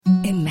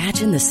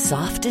Imagine the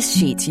softest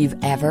sheets you've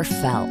ever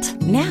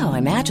felt. Now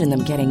imagine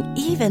them getting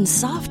even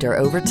softer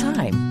over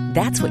time.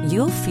 That's what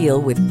you'll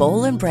feel with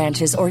Boll &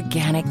 Branch's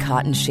organic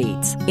cotton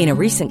sheets. In a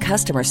recent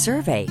customer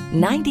survey,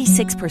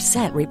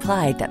 96%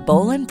 replied that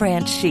Boll &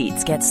 Branch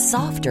sheets get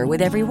softer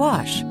with every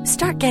wash.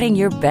 Start getting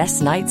your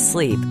best night's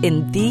sleep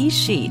in these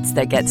sheets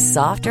that get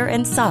softer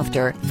and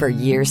softer for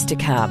years to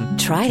come.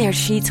 Try their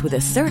sheets with a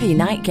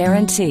 30-night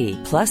guarantee.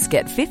 Plus,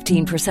 get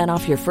 15%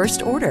 off your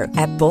first order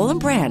at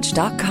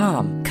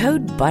bollandbranch.com.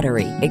 Code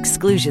BUTTERY.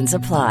 Exclusions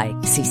apply.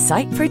 See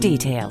site for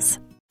details.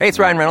 Hey, it's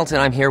Ryan Reynolds,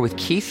 and I'm here with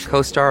Keith,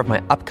 co-star of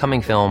my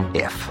upcoming film,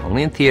 If,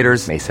 only in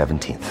theaters May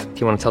 17th. Do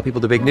you want to tell people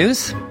the big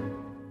news?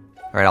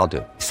 All right, I'll do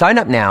it. Sign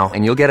up now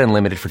and you'll get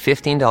unlimited for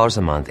 $15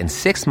 a month and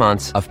 6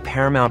 months of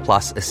Paramount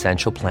Plus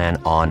Essential Plan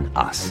on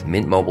us.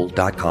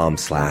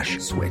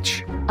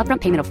 MintMobile.com/switch.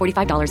 Upfront payment of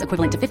 $45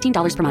 equivalent to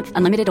 $15 per month.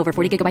 Unlimited over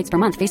 40 gigabytes per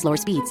month. Face lower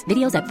speeds.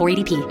 Videos at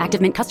 480p.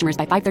 Active Mint customers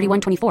by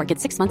 531.24 get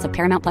 6 months of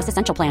Paramount Plus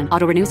Essential Plan.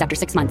 Auto renews after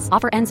 6 months.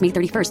 Offer ends May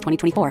 31st,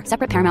 2024.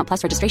 Separate Paramount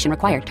Plus registration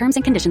required. Terms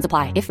and conditions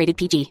apply if rated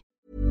PG.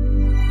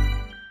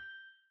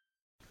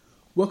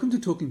 Welcome to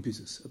Talking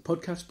Business, a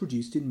podcast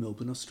produced in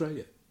Melbourne,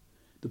 Australia.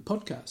 The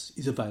podcast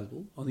is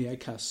available on the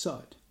Acast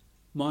site,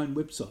 my own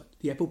website,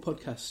 the Apple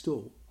Podcast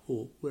Store,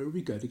 or wherever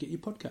you go to get your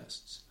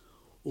podcasts.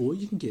 Or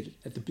you can get it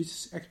at the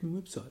Business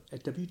Acumen website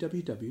at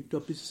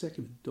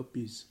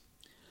www.businessacumen.biz.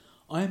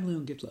 I am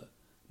Leon Gettler.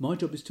 My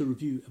job is to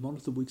review and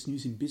monitor the week's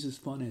news in business,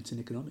 finance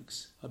and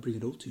economics. I bring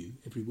it all to you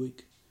every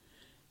week.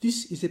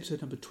 This is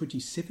episode number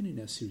 27 in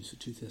our series for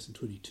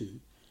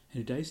 2022,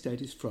 and today's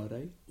date is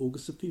Friday,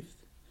 August the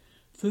 5th.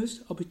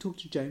 First, I'll be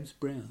talking to James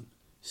Brown,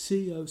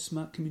 CEO of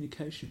Smart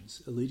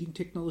Communications, a leading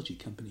technology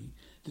company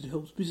that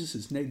helps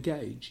businesses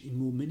engage in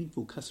more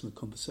meaningful customer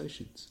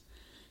conversations.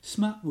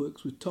 Smart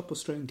works with top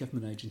Australian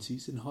government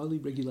agencies and highly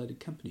regulated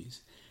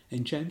companies,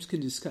 and James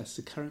can discuss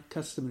the current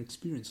customer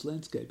experience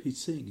landscape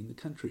he's seeing in the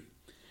country.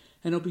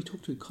 And I'll be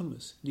talking to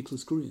economist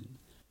Nicholas Gruen.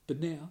 But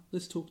now,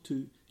 let's talk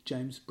to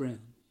James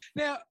Brown.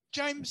 Now,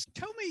 James,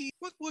 tell me,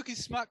 what work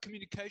is Smart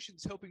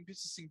Communications helping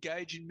business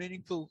engage in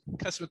meaningful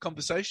customer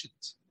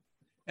conversations?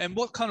 And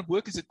what kind of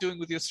work is it doing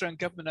with the Australian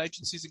government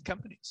agencies and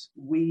companies?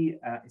 We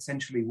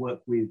essentially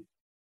work with,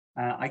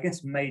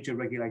 major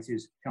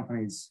regulated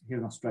companies here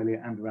in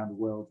Australia and around the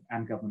world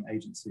and government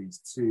agencies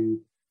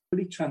to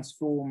really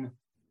transform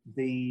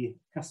the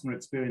customer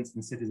experience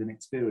and citizen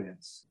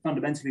experience.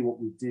 Fundamentally, what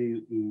we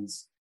do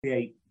is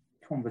create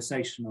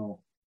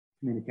conversational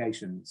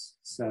communications.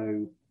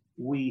 So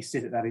we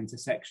sit at that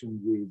intersection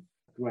with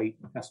great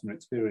customer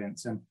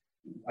experience. And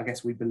I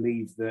guess we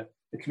believe that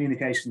the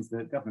communications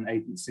that government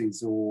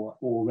agencies or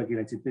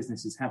regulated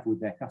businesses have with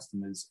their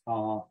customers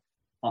are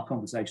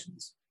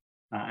conversations.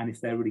 And if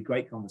they're really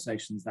great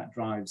conversations, that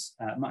drives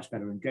much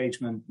better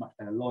engagement, much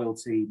better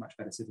loyalty, much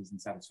better citizen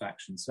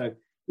satisfaction. So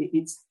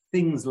it's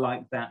things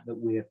like that that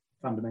we're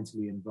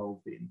fundamentally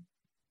involved in.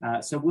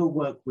 So we'll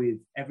work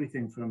with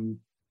everything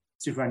from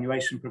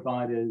superannuation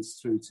providers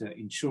through to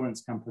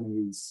insurance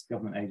companies,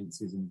 government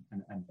agencies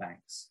and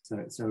banks. So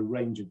it's a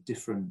range of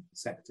different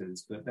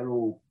sectors, but they're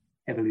all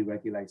heavily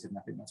regulated, and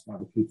I think that's one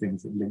of the key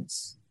things that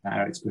links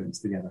our experience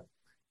together.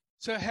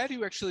 So how do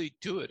you actually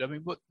do it? I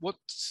mean,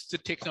 what's the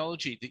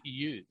technology that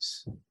you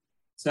use?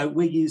 So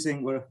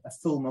we're a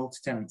full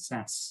multi-tenant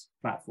SaaS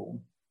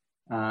platform,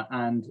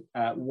 and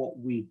what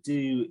we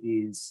do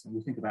is, and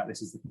we think about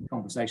this as the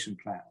conversation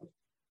cloud.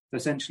 So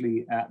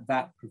essentially,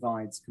 that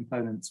provides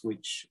components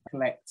which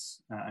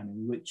collect and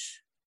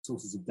enrich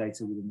sources of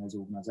data within those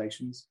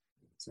organizations.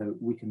 So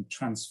we can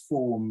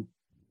transform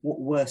what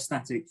were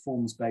static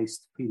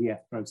forms-based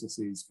PDF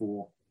processes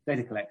for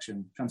data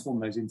collection, transform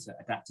those into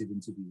adaptive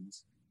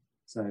interviews.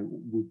 So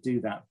we do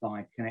that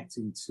by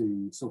connecting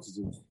to sources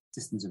of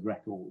systems of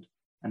record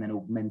and then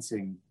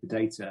augmenting the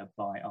data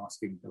by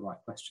asking the right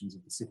questions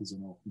of the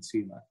citizen or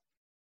consumer.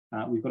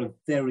 We've got a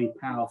very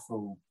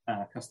powerful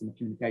customer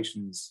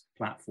communications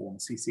platform,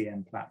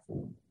 CCM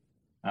platform,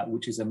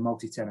 which is a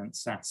multi-tenant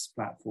SaaS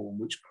platform,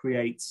 which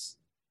creates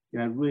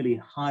really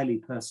highly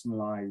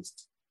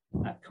personalized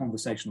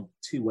conversational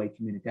two-way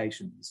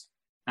communications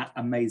at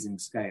amazing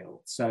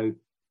scale. So,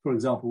 for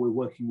example, we're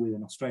working with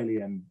an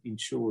Australian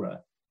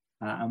insurer,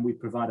 and we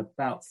provide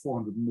about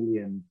 400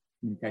 million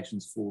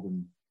communications for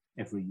them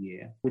every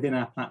year. Within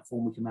our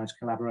platform, we can manage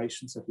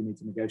collaboration. So if we need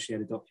to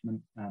negotiate a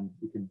document,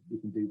 we can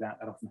do that.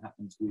 That often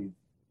happens with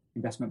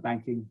investment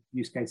banking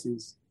use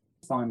cases.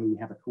 Finally, we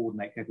have a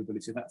coordinate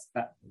capability.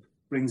 That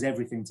brings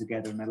everything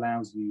together and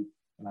allows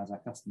our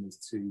customers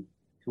to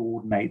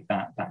coordinate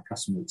that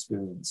customer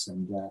experience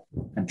and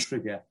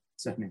trigger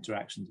certain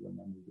interactions when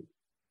they're needed.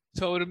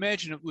 So I would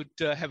imagine it would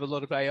have a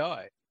lot of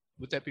AI.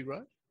 Would that be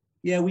right?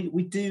 Yeah,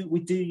 we do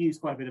use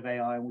quite a bit of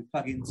AI, and we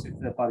plug into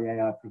third-party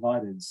AI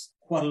providers.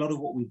 Quite a lot of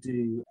what we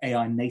do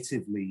AI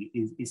natively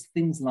is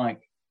things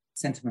like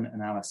sentiment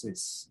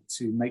analysis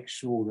to make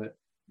sure that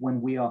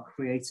when we are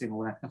creating,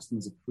 or our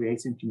customers are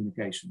creating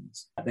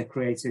communications, they're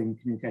creating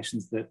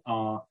communications that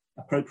are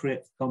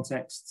appropriate for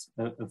context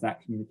of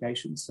that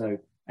communication. So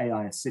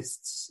AI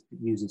assists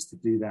users to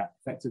do that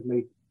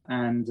effectively.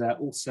 And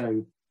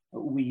also,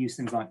 we use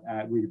things like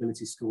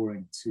readability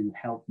scoring to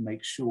help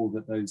make sure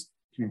that those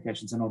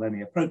communications are not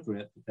only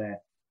appropriate, but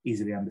they're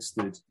easily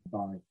understood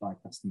by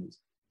customers.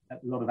 A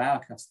lot of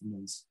our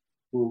customers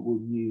will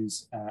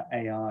use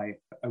AI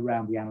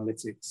around the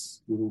analytics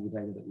with all the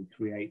data that we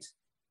create,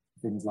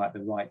 things like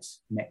the right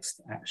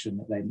next action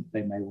that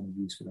they may want to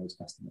use for those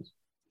customers.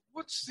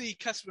 What's the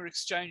customer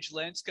exchange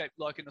landscape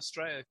like in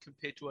Australia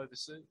compared to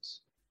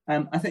overseas?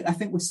 I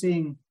think we're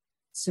seeing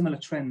similar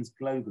trends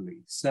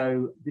globally.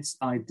 So this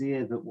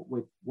idea that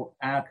what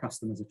our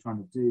customers are trying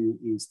to do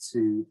is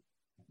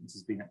this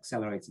has been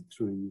accelerated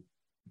through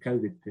the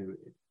COVID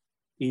period,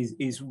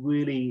 is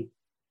really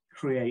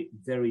create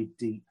very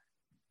deep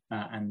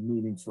and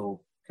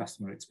meaningful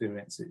customer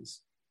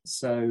experiences.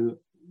 So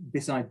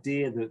this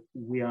idea that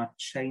we are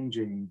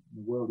changing,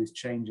 the world is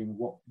changing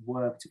what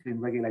were, particularly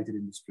in regulated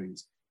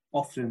industries,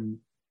 often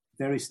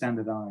very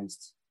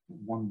standardized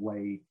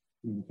one-way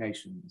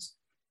communications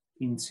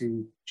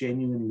into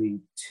genuinely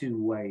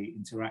two-way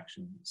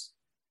interactions,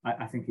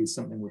 I think is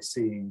something we're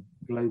seeing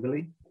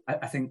globally.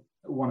 I think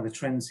one of the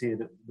trends here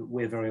that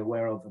we're very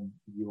aware of, and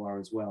you are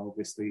as well,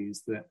 obviously,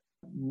 is that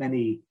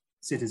many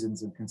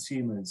citizens and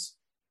consumers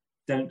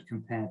don't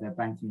compare their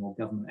banking or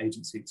government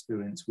agency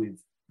experience with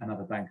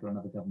another bank or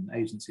another government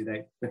agency.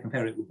 They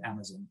compare it with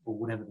Amazon or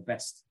whatever the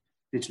best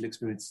digital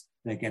experience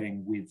they're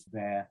getting with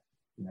their,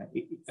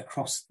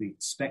 across the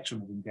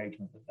spectrum of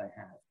engagement that they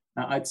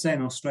have. I'd say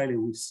in Australia,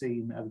 we've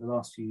seen over the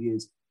last few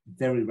years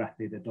very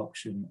rapid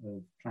adoption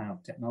of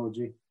cloud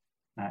technology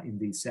in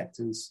these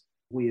sectors.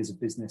 We as a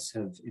business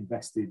have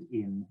invested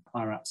in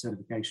IRAP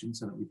certification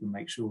so that we can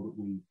make sure that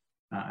we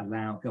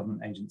allow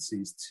government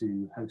agencies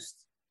to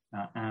host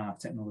our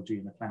technology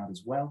in the cloud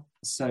as well.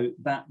 So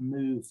that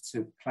move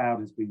to cloud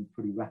has been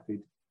pretty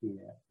rapid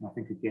here. And I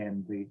think,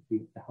 again, the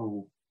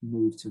whole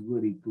move to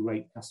really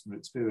great customer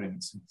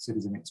experience and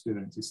citizen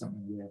experience is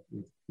something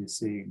we're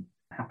seeing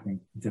happening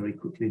very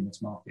quickly in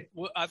this market.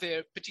 Well, are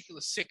there particular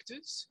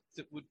sectors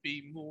that would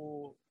be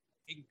more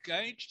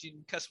engaged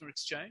in customer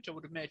exchange? I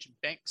would imagine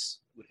banks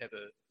would have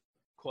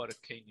quite a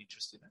keen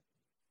interest in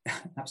it.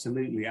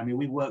 Absolutely. I mean,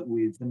 we work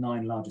with the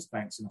 9 largest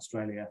banks in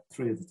Australia,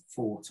 3 of the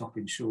 4 top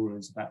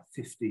insurers, about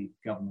 50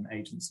 government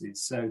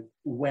agencies. So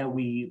where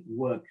we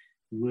work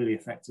really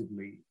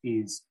effectively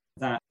is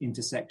that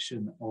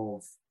intersection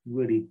of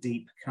really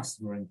deep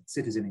customer and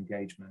citizen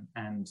engagement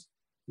and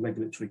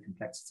regulatory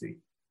complexity.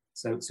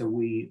 So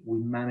we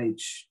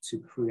manage to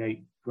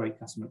create great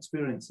customer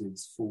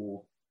experiences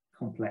for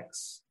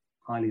complex,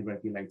 highly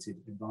regulated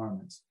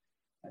environments.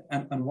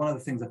 And one of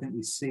the things I think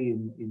we see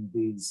in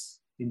these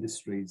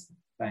industries,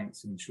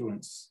 banks and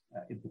insurance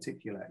in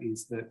particular,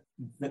 is that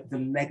the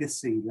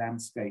legacy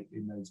landscape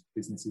in those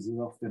businesses is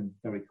often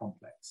very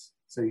complex.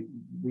 So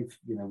we've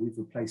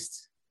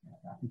replaced,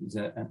 I think it was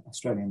an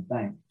Australian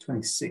bank,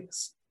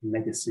 26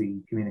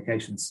 legacy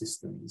communication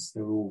systems.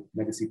 They're all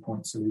legacy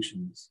point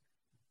solutions.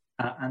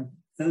 And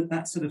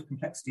that sort of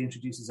complexity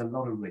introduces a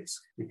lot of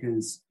risk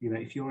because,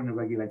 if you're in a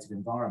regulated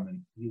environment,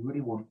 you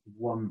really want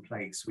one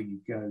place where you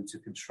go to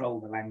control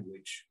the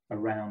language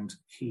around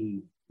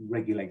key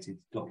regulated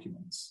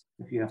documents.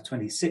 If you have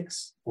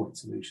 26 point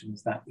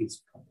solutions, that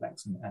is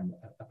complex and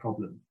a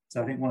problem.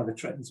 So I think one of the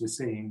trends we're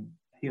seeing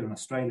here in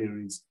Australia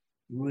is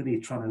really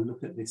trying to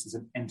look at this as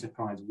an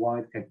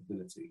enterprise-wide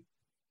capability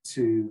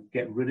to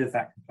get rid of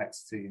that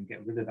complexity and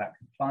get rid of that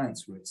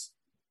compliance risk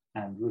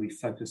and really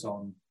focus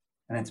on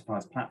an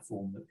enterprise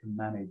platform that can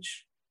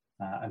manage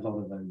a lot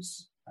of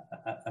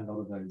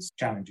those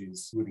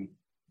challenges really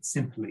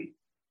simply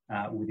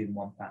within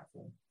one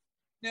platform.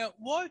 Now,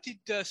 why did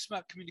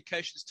Smart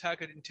Communications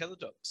target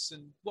IntelliDocs,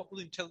 and what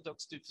will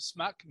IntelliDocs do for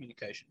Smart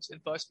Communications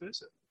and vice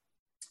versa?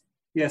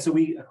 Yeah, so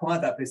we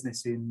acquired that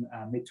business in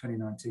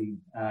mid-2019,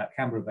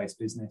 Canberra-based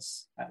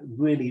business,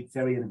 really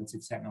very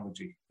innovative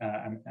technology.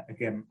 And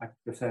again, I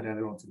referred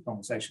earlier on to the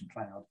Conversation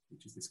Cloud,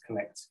 which is this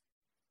collect,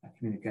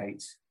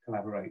 communicate,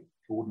 collaborate,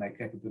 coordinate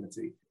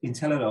capability.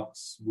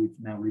 IntelliDocs, we've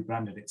now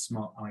rebranded it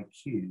Smart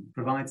IQ,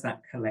 provides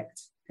that collect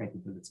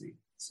capability.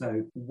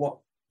 So what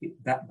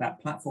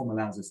that platform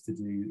allows us to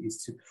do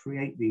is to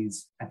create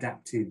these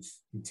adaptive,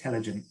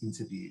 intelligent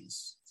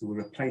interviews. So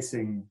we're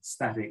replacing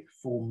static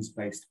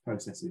forms-based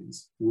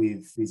processes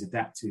with these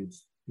adaptive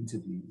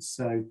interviews.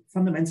 So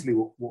fundamentally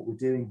what we're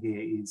doing here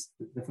is,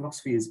 the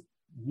philosophy is,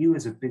 you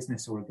as a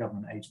business or a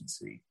government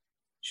agency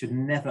should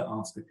never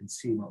ask a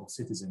consumer or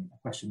citizen a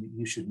question that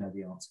you should know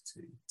the answer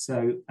to.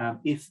 So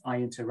if I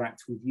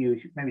interact with you,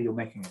 maybe you're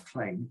making a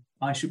claim,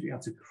 I should be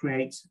able to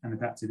create an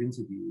adaptive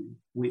interview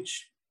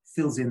which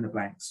fills in the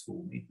blanks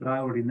for me. But I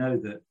already know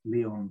that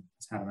Leon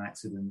has had an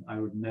accident. I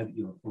already know that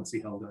you're a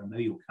policyholder. I know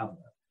your cover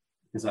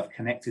because I've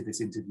connected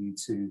this interview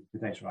to the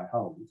data I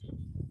hold.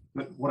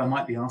 But what I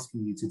might be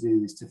asking you to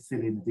do is to fill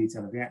in the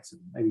detail of the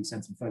accident. Maybe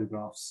send some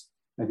photographs.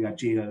 Maybe I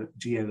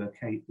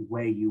geolocate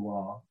where you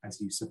are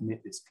as you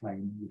submit this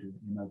claim with your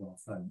mobile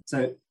phone.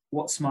 So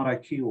what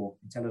Smart IQ or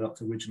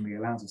IntelliDocs originally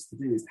allows us to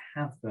do is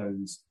have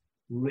those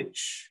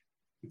rich,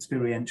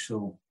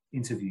 experiential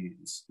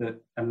interviews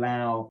that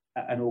allow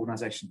an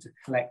organization to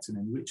collect and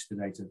enrich the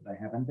data that they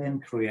have and then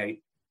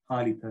create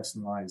highly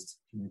personalized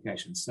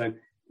communications. So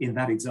in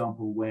that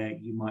example where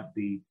you might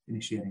be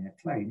initiating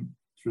a claim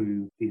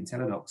through the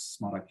Intellidox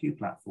SmartIQ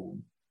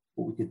platform,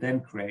 what we could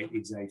then create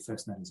is a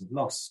first notice of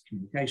loss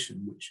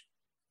communication, which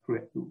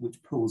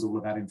pulls all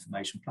of that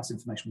information, plus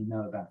information we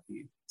know about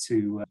you,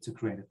 to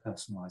create a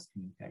personalised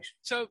communication.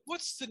 So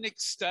what's the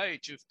next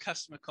stage of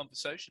customer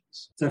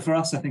conversations? So for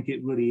us, I think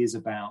it really is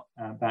about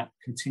that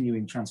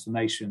continuing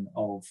transformation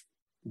of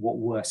what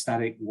were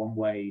static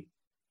one-way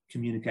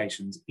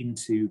communications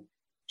into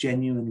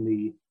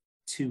genuinely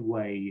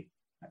two-way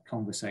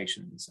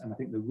conversations. And I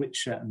think the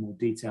richer and more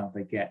detailed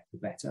they get, the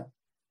better.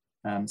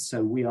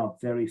 So we are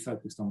very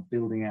focused on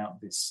building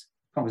out this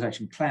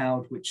conversation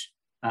cloud, which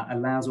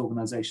allows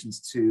organizations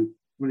to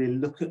really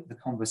look at the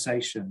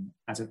conversation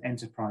as an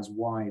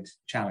enterprise-wide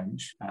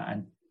challenge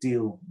and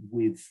deal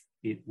with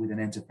it with an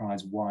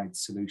enterprise-wide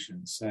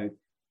solution. So,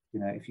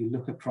 if you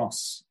look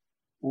across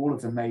all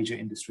of the major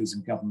industries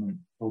and government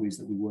bodies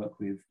that we work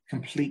with,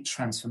 complete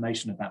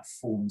transformation of that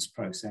forms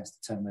process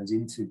to turn those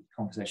into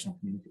conversational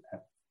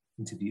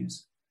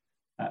interviews,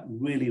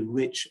 really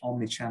rich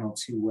omni-channel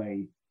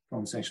two-way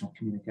conversational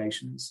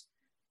communications,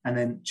 and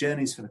then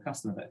journeys for the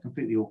customer that are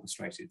completely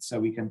orchestrated. So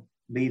we can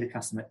lead a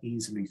customer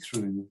easily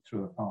through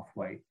a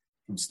pathway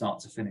from start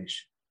to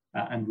finish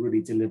and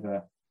really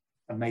deliver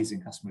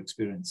amazing customer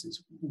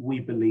experiences.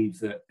 We believe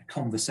that a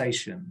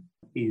conversation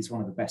is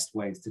one of the best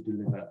ways to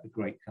deliver a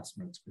great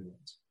customer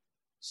experience.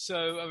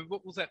 So,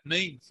 what will that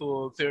mean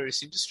for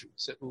various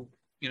industries that will,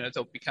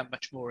 they'll become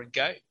much more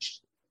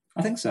engaged?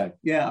 I think so.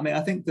 Yeah. I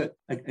think that,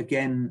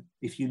 again,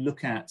 if you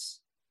look at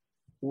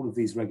all of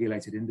these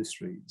regulated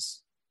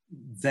industries,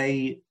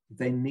 they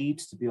need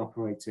to be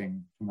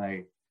operating from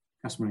a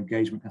customer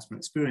engagement, customer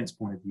experience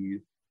point of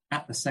view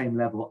at the same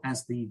level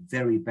as the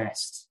very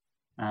best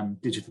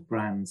digital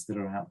brands that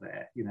are out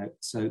there.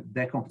 So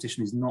their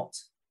competition is not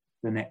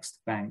the next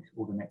bank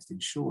or the next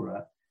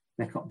insurer.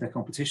 Their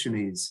competition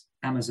is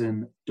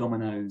Amazon,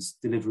 Domino's,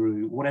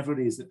 Deliveroo, whatever it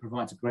is that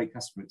provides a great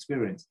customer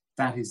experience.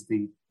 That's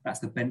the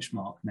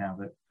benchmark now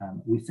that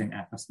we think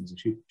our customers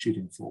are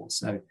shooting for.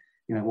 So,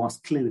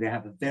 whilst clearly they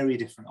have a very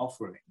different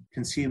offering,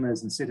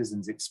 consumers and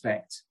citizens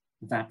expect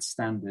that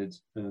standard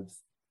of,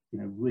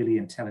 really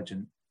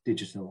intelligent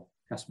digital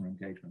customer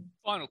engagement.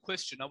 Final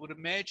question. I would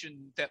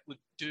imagine that would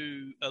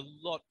do a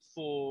lot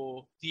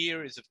for the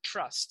areas of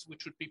trust,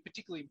 which would be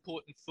particularly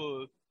important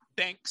for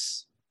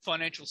banks,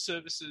 financial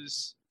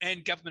services,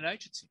 and government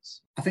agencies.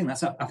 I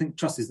think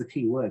trust is the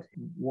key word.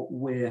 What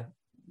we're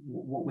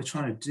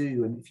trying to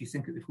do, and if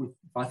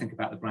I think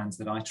about the brands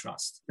that I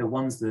trust, they're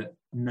ones that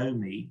know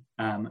me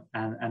and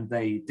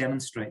they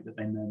demonstrate that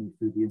they know me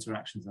through the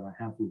interactions that I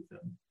have with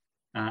them,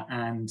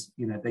 and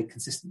they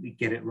consistently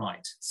get it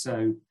right.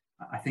 So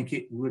I think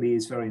it really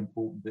is very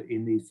important that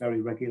in these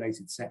very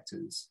regulated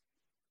sectors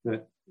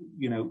that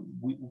we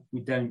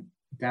don't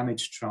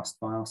damage trust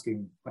by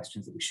asking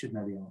questions that we should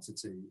know the answer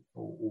to,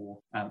 or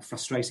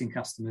frustrating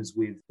customers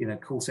with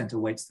call center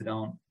waits that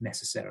aren't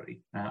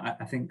necessary.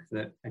 I think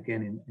that,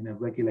 again, in a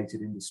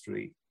regulated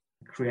industry,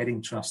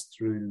 creating trust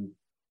through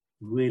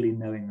really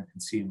knowing the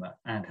consumer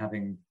and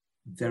having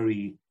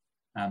very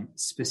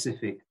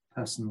specific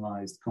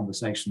personalized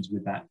conversations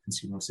with that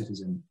consumer or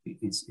citizen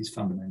is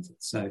fundamental.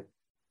 So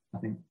I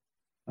think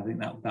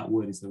that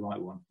word is the right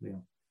one,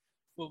 Leon.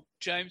 Well,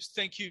 James,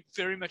 thank you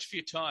very much for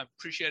your time.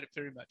 Appreciate it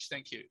very much.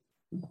 Thank you.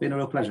 It's been a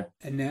real pleasure.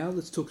 And now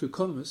let's talk to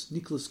economist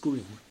Nicholas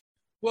Gurrion.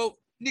 Well,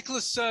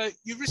 Nicholas,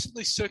 you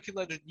recently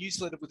circulated a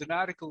newsletter with an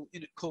article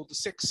in it called "The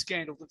Sex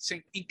Scandal That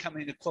Sent Income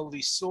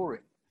Inequality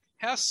Soaring."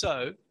 How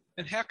so,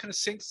 and how can a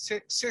sex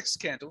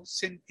scandal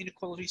send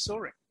inequality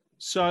soaring?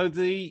 So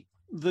the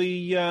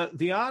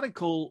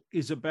article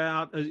is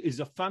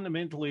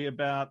fundamentally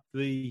about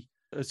the.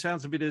 It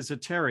sounds a bit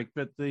esoteric,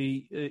 but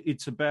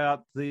it's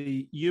about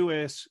the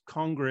US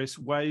Congress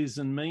Ways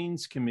and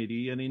Means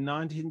Committee. And in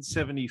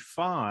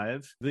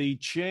 1975, the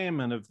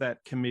chairman of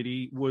that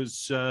committee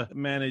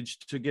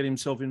managed to get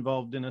himself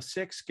involved in a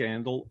sex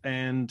scandal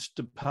and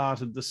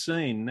departed the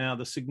scene. Now,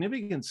 the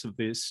significance of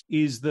this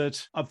is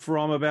that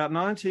from about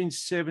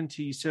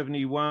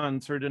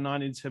 1970-71 through to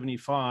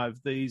 1975,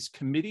 these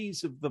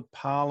committees of the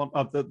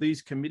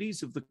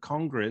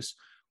Congress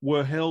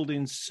were held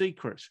in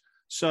secret.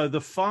 So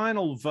the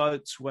final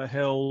votes were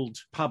held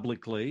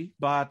publicly,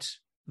 but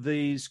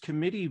these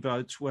committee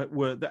votes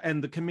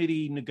and the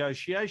committee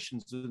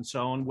negotiations and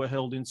so on were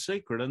held in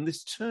secret. And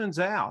this turns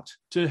out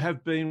to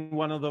have been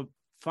one of the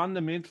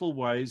fundamental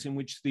ways in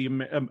which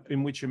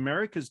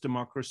America's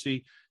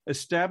democracy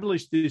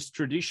established this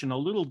tradition, a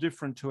little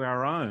different to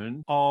our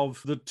own,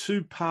 of the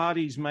two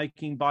parties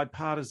making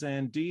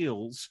bipartisan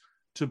deals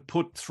to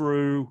put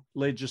through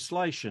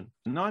legislation.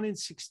 In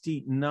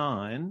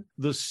 1969,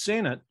 the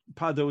Senate,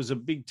 there was a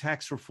big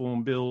tax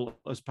reform bill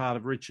as part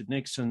of Richard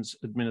Nixon's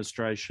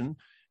administration,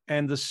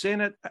 and the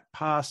Senate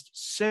passed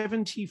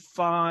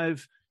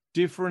 75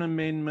 different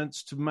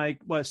amendments to make,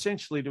 well,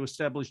 essentially to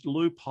establish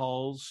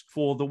loopholes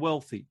for the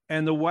wealthy.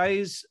 And the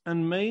Ways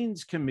and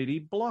Means Committee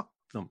blocked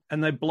them,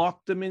 and they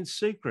blocked them in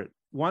secret.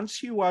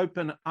 Once you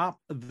open up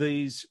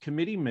these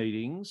committee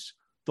meetings,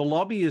 the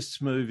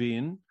lobbyists move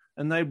in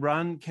and they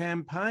run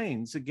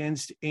campaigns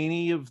against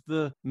any of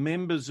the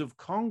members of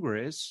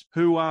Congress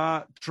who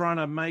are trying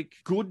to make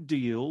good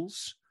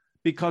deals,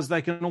 because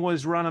they can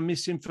always run a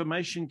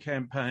misinformation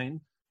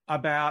campaign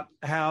about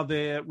how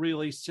they're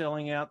really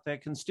selling out their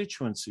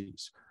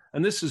constituencies.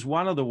 And this is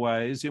one of the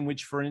ways in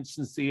which, for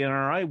instance, the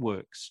NRA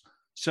works.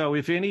 So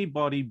if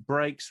anybody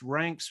breaks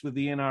ranks with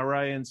the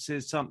NRA and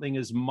says something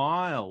as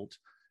mild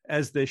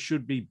as there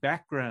should be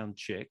background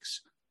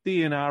checks,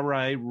 the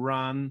NRA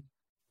run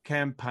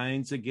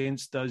campaigns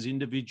against those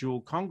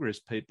individual Congress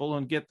people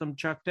and get them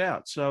chucked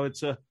out. So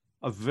it's a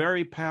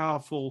very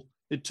powerful,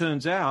 it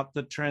turns out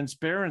that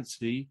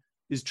transparency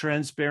is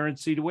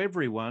transparency to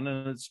everyone,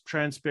 and it's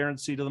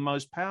transparency to the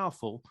most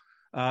powerful.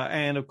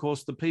 And of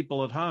course, the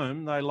people at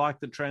home, they like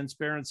the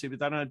transparency, but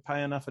they don't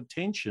pay enough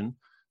attention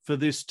for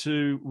this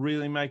to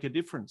really make a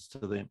difference to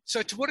them.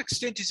 So to what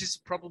extent is this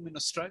a problem in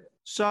Australia?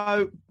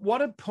 So what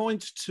it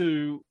points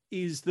to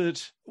is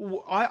that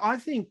I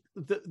think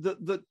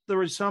that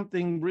there is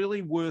something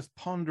really worth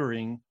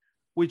pondering,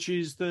 which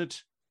is that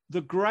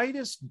the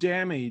greatest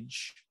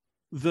damage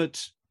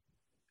that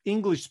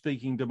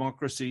English-speaking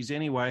democracies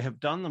anyway have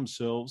done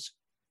themselves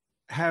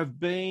have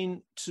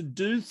been to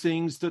do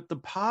things that the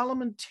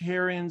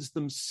parliamentarians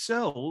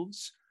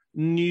themselves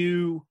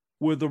knew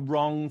were the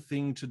wrong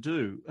thing to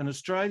do. And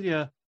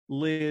Australia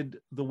led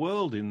the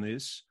world in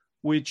this,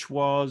 which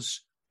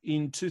was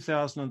in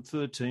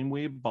 2013,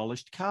 we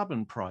abolished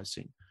carbon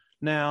pricing.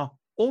 Now,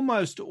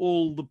 almost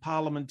all the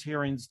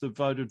parliamentarians that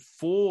voted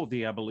for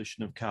the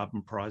abolition of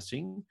carbon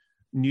pricing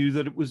knew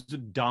that it was a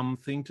dumb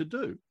thing to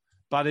do,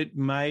 but it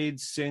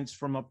made sense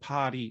from a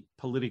party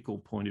political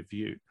point of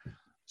view.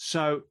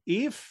 So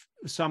if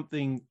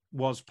something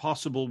was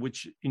possible,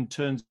 which in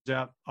turns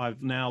out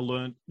I've now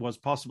learned was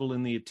possible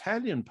in the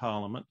Italian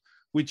parliament,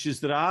 which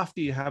is that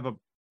after you have a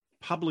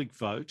public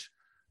vote,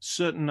 a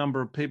certain number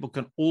of people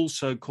can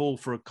also call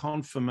for a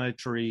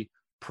confirmatory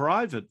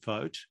private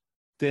vote,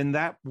 then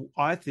that,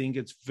 I think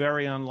it's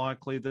very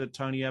unlikely that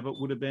Tony Abbott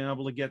would have been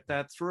able to get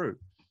that through.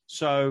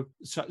 So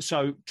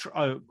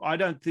I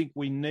don't think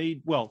we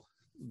need, well,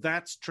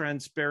 that's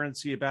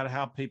transparency about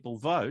how people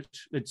vote.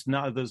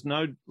 There's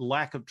no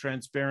lack of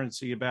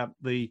transparency about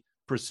the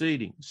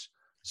proceedings.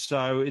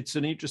 So it's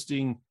just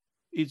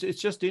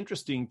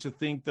interesting to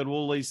think that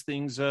all these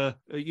things are,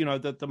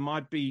 that there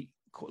might be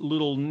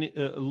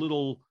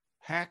little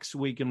hacks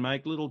we can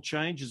make, little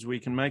changes we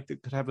can make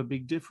that could have a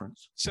big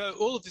difference. So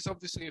all of this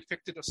obviously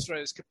affected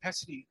Australia's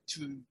capacity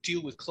to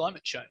deal with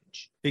climate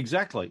change.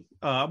 Exactly.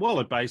 Well,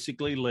 it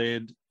basically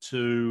led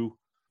to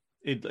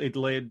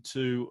nearly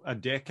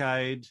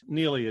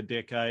a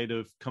decade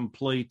of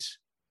complete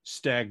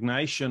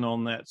stagnation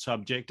on that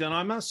subject. And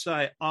I must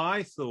say,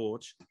 I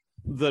thought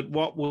that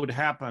what would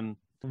happen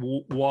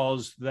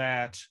was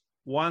that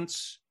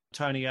once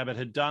Tony Abbott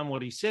had done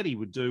what he said he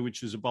would do,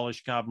 which was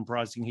abolish carbon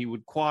pricing, he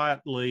would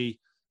quietly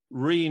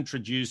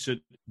reintroduce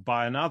it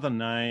by another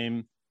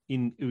name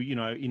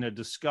in a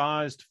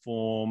disguised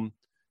form,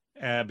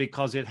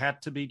 because it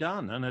had to be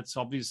done. And it's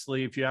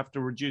obviously, if you have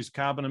to reduce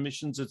carbon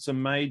emissions, it's a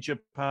major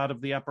part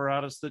of the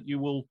apparatus that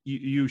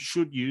you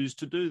should use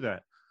to do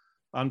that.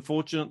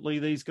 Unfortunately,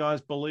 these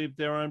guys believed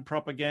their own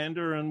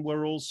propaganda and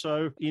were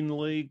also in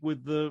league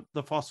with the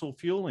fossil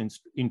fuel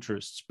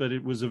interests. But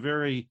it was a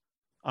very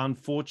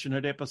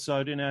unfortunate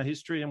episode in our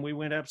history, and we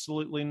went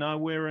absolutely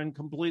nowhere and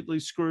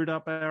completely screwed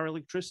up our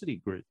electricity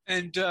grid.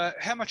 And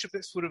how much of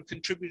this would have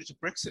contributed to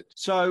Brexit?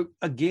 So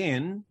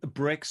again,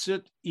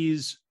 Brexit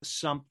is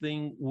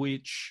something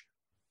which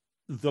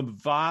the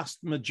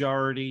vast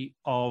majority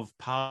of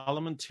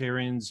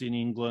parliamentarians in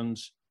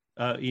England,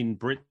 in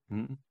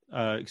Britain,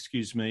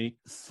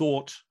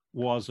 thought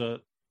was a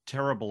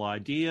terrible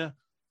idea.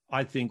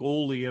 I think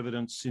all the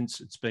evidence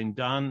since it's been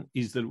done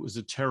is that it was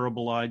a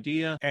terrible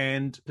idea.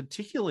 And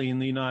particularly in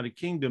the United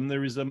Kingdom,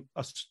 there is a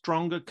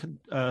stronger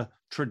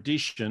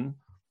tradition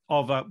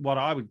of what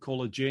I would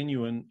call a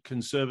genuine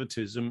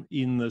conservatism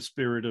in the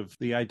spirit of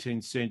the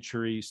 18th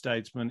century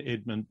statesman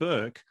Edmund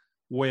Burke,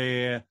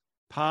 where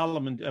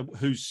Parliament,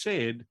 who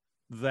said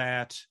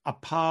that a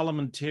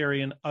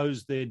parliamentarian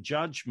owes their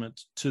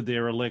judgment to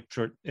their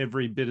electorate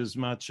every bit as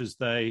much as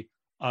they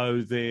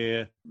owe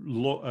their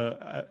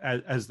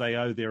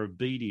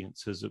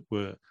obedience, as it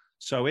were.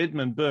 So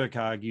Edmund Burke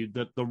argued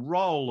that the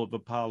role of a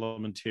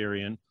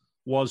parliamentarian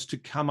was to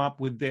come up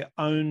with their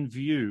own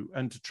view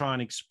and to try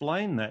and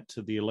explain that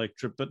to the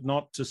electorate, but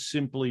not to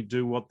simply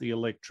do what the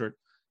electorate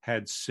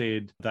had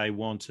said they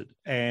wanted.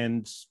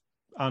 And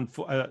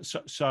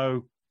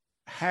so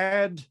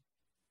had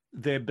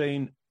there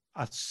been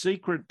a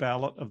secret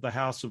ballot of the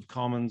House of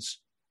Commons,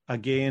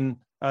 again,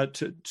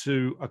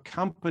 to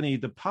accompany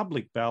the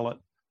public ballot,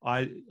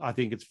 I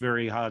think it's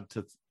very hard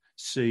to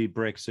see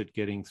Brexit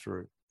getting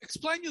through.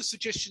 Explain your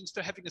suggestions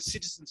for having a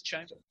citizens'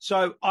 chamber.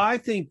 So I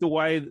think the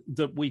way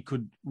that we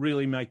could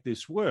really make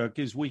this work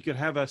is we could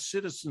have a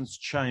citizens'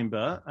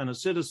 chamber, and a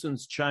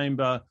citizens'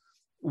 chamber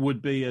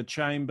would be a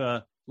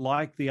chamber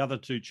like the other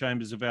two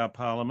chambers of our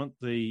parliament,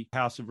 the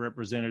House of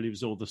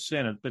Representatives or the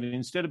Senate, but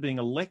instead of being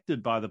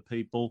elected by the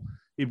people,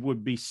 it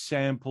would be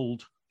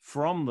sampled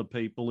from the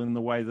people in the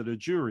way that a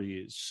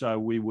jury is. So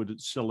we would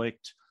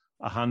select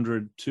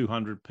 100,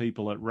 200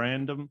 people at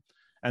random.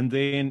 And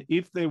then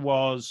if there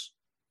was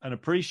an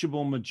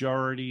appreciable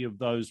majority of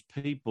those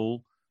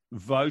people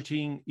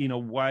voting in a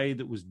way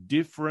that was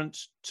different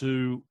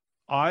to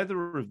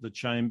either of the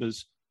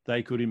chambers,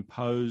 they could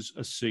impose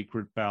a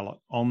secret ballot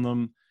on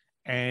them.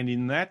 And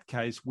in that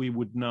case, we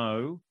would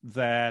know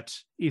that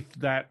if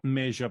that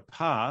measure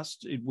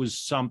passed, it was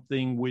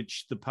something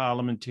which the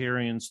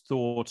parliamentarians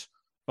thought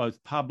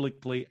both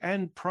publicly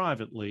and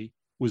privately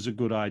was a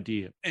good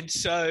idea. And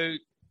so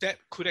that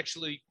could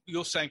actually,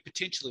 you're saying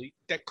potentially,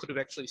 that could have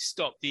actually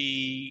stopped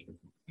the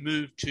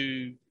move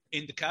to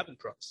end the carbon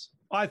price.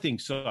 I think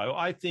so.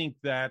 I think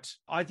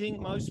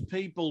most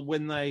people,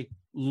 when they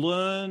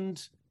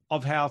learned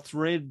of how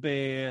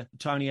threadbare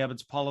Tony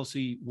Abbott's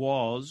policy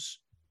was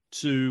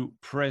to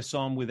press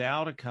on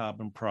without a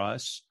carbon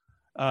price,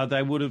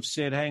 they would have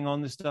said, hang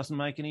on, this doesn't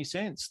make any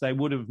sense. They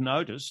would have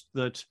noticed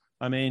that,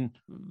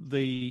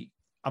 the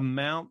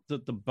amount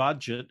that the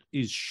budget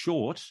is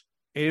short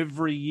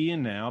every year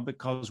now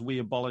because we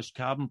abolished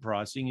carbon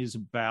pricing is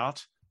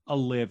about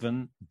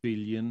 $11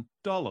 billion.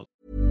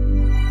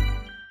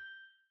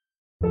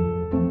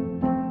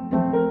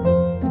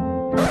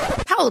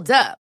 Hold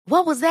up.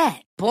 What was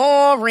that?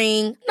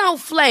 Boring. No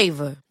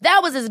flavor. That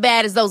was as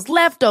bad as those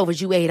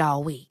leftovers you ate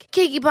all week.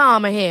 Keke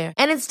Palmer here.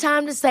 And it's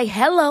time to say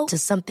hello to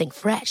something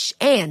fresh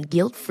and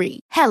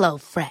guilt-free. Hello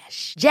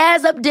Fresh.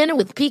 Jazz up dinner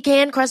with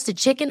pecan-crusted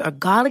chicken or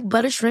garlic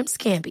butter shrimp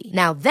scampi.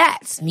 Now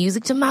that's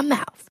music to my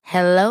mouth.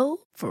 Hello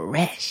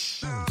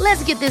Fresh.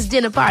 Let's get this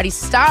dinner party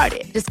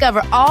started.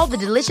 Discover all the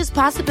delicious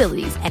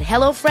possibilities at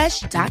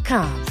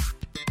HelloFresh.com.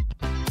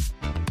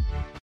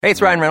 Hey, it's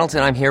Ryan Reynolds,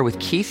 and I'm here with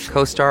Keith,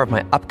 co-star of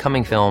my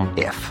upcoming film,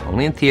 If,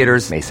 only in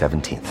theaters May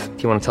 17th.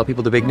 Do you want to tell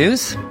people the big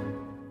news?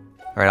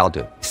 All right, I'll do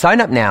it. Sign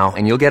up now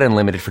and you'll get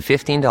unlimited for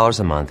 $15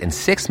 a month and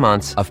 6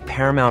 months of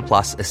Paramount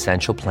Plus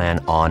Essential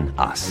Plan on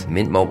us.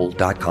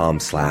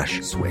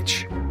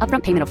 MintMobile.com/switch.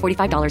 Upfront payment of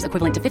 $45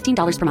 equivalent to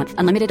 $15 per month.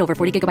 Unlimited over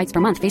 40 gigabytes per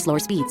month. Face lower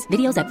speeds.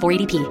 Videos at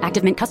 480p.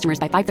 Active Mint customers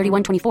by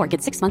 531.24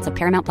 get 6 months of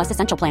Paramount Plus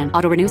Essential Plan.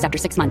 Auto renews after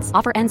 6 months.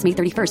 Offer ends May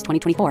 31st,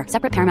 2024.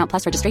 Separate Paramount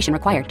Plus registration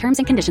required. Terms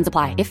and conditions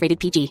apply if rated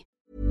PG.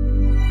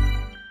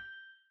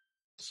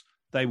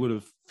 They would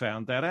have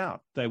found that out.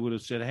 They would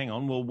have said, hang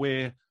on, well,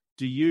 where,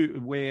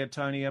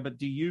 Tony Abbott,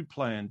 do you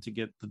plan to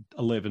get the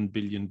 $11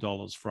 billion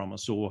from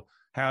us? Or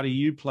how do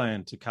you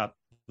plan to cut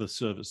the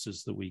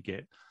services that we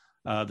get,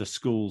 the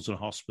schools and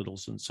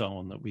hospitals and so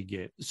on that we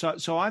get?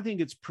 So I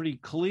think it's pretty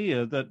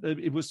clear that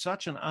it was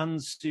such an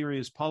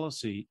unserious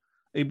policy.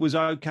 It was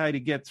okay to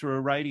get through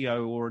a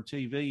radio or a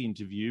TV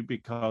interview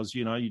because,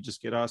 you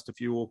just get asked a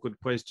few awkward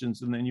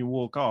questions and then you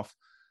walk off.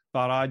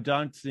 But I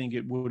don't think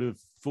it would have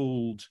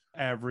fooled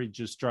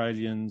average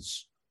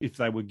Australians if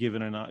they were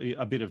given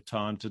a bit of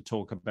time to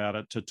talk about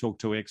it, to talk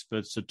to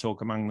experts, to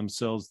talk among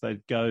themselves.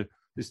 They'd go,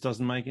 this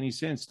doesn't make any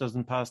sense,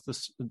 doesn't pass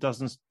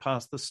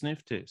the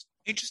sniff test.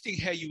 Interesting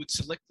how you would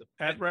select them.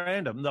 At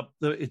random.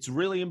 It's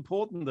really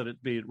important that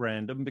it be at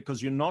random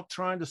because you're not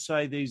trying to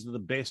say these are the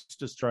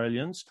best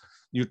Australians.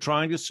 You're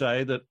trying to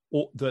say that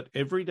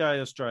everyday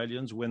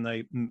Australians, when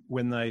they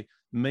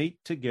meet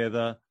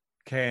together,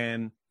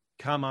 can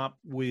come up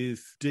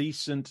with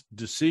decent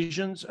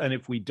decisions. And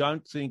if we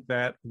don't think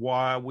that,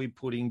 why are we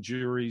putting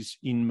juries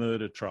in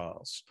murder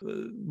trials?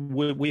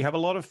 We have a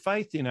lot of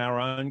faith in our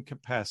own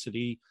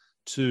capacity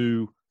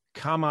to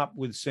come up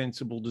with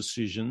sensible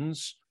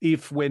decisions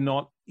if we're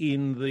not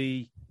in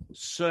the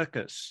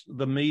circus,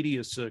 the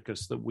media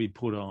circus that we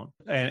put on.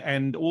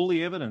 And all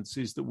the evidence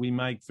is that we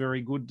make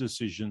very good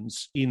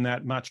decisions in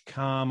that much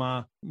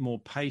calmer, more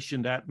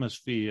patient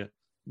atmosphere.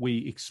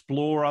 We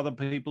explore other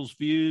people's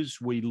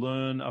views. We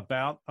learn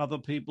about other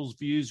people's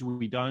views.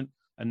 We don't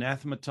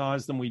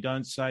anathematize them. We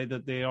don't say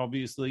that they're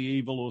obviously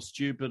evil or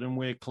stupid and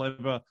we're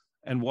clever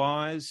and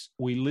wise.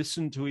 We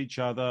listen to each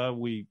other.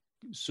 We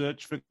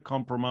search for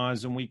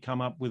compromise and we come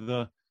up with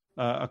a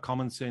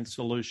common sense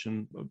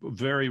solution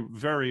very,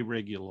 very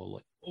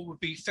regularly. It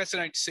would be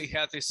fascinating to see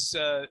how this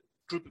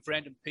group of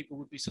random people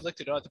would be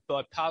selected either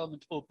by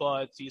Parliament or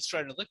by the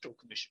Australian Electoral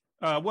Commission.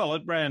 Well,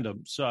 at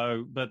random.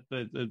 So, but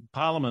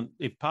Parliament,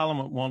 if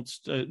Parliament wants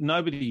to,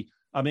 nobody,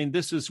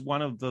 this is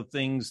one of the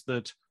things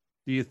that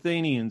the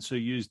Athenians, who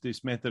used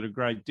this method a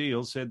great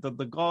deal, said that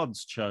the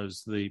gods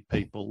chose the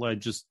people. They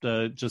just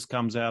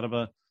comes out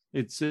of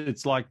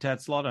it's like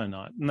Tats Lotto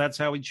night. And that's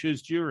how we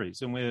choose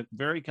juries. And we're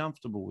very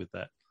comfortable with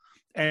that.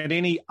 And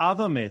any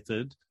other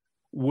method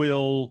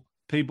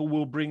people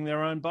will bring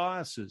their own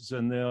biases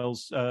and they'll,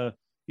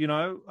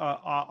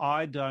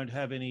 I don't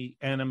have any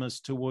animus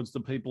towards the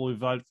people who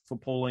vote for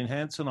Pauline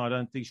Hanson. I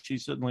don't think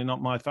she's certainly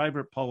not my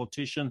favourite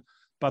politician,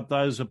 but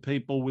those are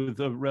people with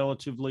a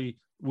relatively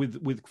with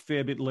a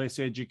fair bit less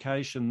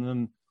education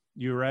than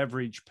your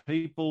average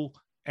people,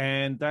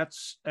 and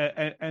that's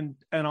and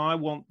I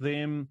want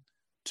them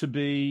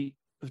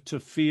to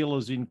feel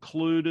as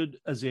included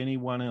as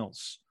anyone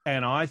else.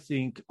 And I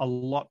think a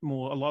lot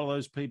of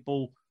those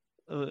people,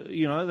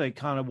 they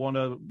kind of want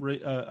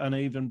an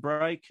even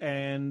break,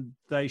 and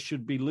they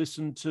should be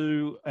listened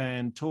to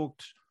and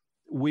talked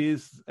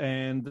with,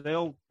 and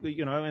they'll,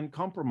 and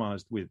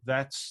compromised with.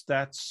 That's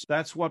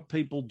what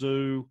people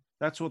do.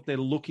 That's what they're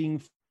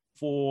looking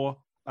for.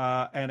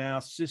 And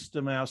our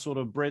system, our sort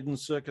of bread and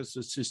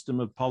circuses system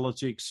of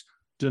politics,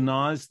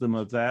 denies them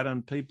of that,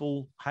 and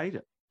people hate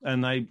it.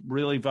 And they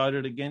really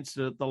voted against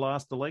it at the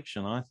last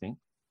election, I think.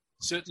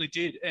 Certainly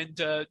did. And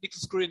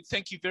Nicholas Gruen,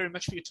 thank you very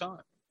much for your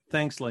time.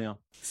 Thanks, Leon.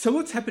 So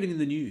what's happening in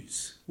the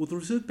news? Well, the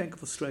Reserve Bank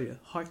of Australia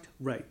hiked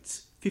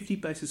rates 50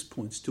 basis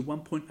points to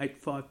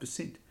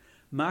 1.85%,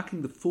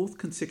 marking the fourth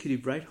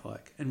consecutive rate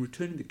hike and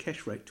returning the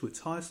cash rate to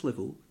its highest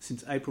level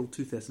since April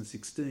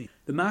 2016.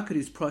 The market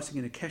is pricing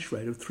in a cash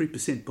rate of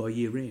 3% by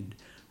year end,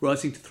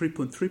 rising to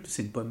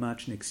 3.3% by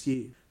March next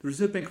year. The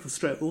Reserve Bank of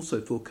Australia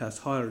also forecasts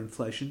higher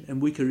inflation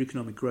and weaker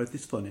economic growth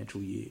this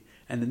financial year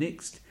and the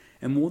next,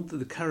 and warned that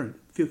the current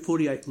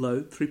 48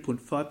 low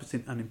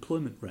 3.5%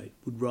 unemployment rate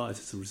would rise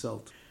as a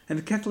result. And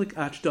the Catholic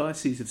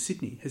Archdiocese of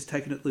Sydney has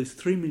taken at least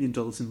 $3 million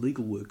in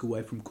legal work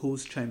away from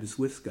Cause Chambers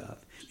Westgarth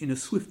in a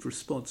swift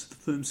response to the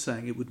firm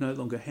saying it would no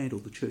longer handle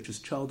the Church's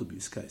child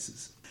abuse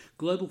cases.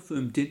 Global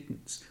firm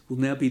Dentons will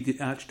now be the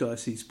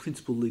Archdiocese's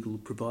principal legal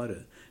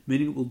provider,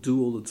 meaning it will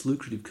do all its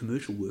lucrative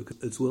commercial work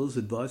as well as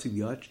advising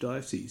the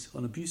Archdiocese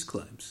on abuse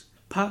claims.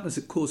 Partners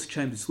at Cause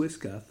Chambers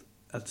Westgarth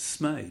are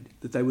dismayed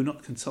that they were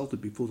not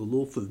consulted before the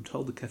law firm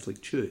told the Catholic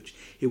Church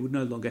it would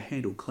no longer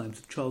handle claims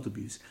of child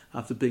abuse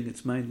after being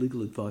its main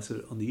legal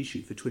advisor on the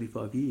issue for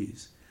 25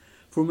 years.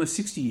 For almost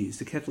 60 years,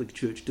 the Catholic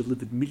Church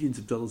delivered millions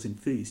of dollars in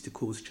fees to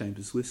Cause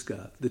Chambers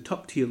Westgarth. The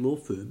top-tier law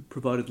firm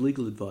provided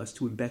legal advice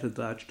to embattled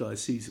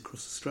archdioceses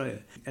across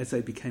Australia as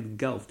they became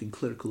engulfed in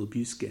clerical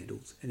abuse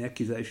scandals and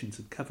accusations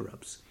of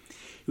cover-ups.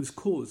 It was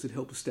Cause that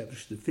helped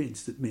establish a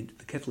defence that meant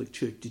the Catholic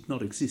Church did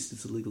not exist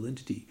as a legal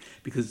entity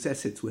because its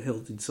assets were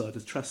held inside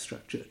a trust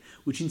structure,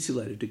 which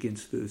insulated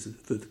against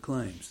further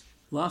claims.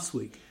 Last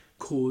week,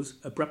 Cause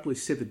abruptly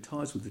severed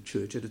ties with the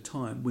Church at a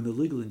time when the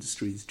legal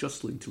industry is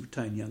jostling to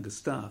retain younger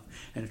staff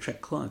and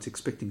attract clients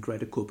expecting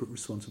greater corporate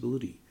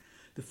responsibility.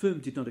 The firm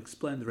did not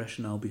explain the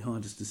rationale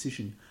behind its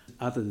decision,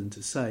 other than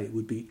to say it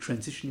would be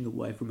transitioning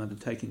away from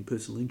undertaking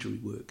personal injury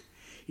work.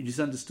 It is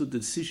understood the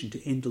decision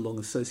to end a long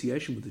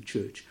association with the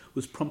Church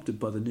was prompted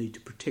by the need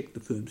to protect the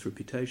firm's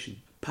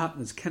reputation.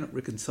 Partners cannot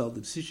reconcile the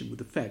decision with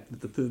the fact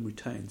that the firm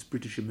retains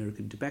British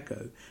American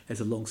Tobacco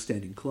as a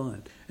long-standing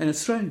client. And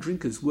Australian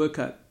drinkers woke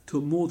up to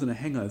more than a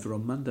hangover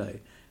on Monday,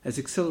 as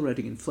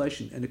accelerating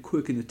inflation and a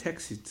quirk in the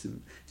tax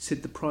system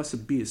sent the price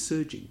of beer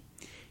surging.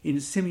 In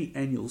a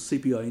semi-annual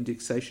CPI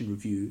indexation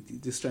review,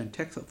 the Australian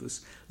Tax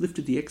Office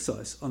lifted the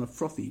excise on a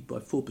frothy by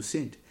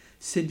 4%,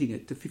 sending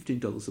it to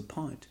 $15 a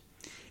pint.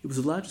 It was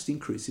the largest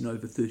increase in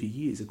over 30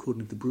 years,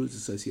 according to the Brewers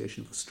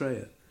Association of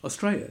Australia.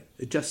 Australia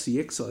adjusts the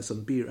excise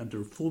on beer under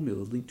a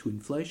formula linked to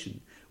inflation,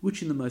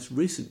 which in the most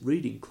recent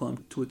reading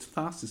climbed to its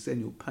fastest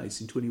annual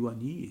pace in 21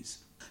 years.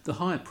 The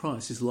higher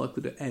price is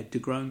likely to add to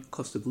growing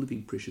cost of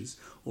living pressures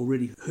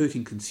already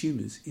hurting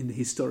consumers in the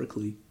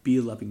historically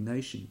beer-loving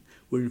nation,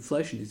 where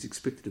inflation is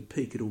expected to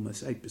peak at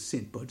almost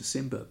 8% by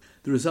December.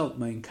 The result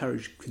may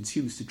encourage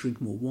consumers to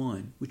drink more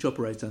wine, which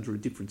operates under a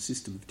different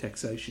system of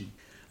taxation.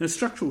 And a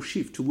structural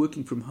shift to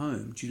working from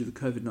home due to the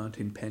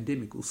COVID-19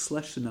 pandemic will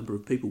slash the number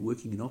of people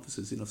working in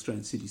offices in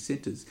Australian city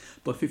centres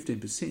by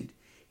 15%,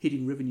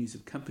 hitting revenues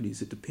of companies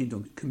that depend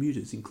on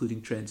commuters,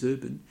 including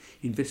Transurban,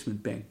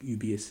 investment bank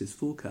UBS has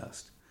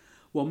forecast.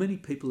 While many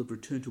people have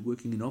returned to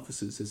working in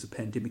offices as the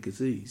pandemic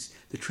has eased,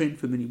 the trend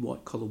for many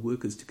white-collar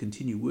workers to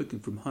continue working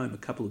from home a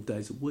couple of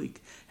days a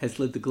week has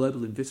led the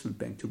Global Investment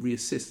Bank to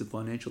reassess the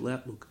financial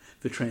outlook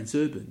for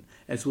Transurban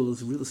as well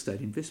as real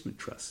estate investment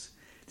trusts.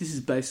 This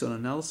is based on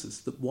analysis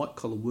that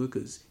white-collar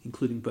workers,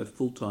 including both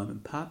full-time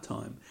and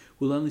part-time,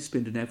 will only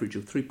spend an average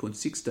of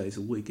 3.6 days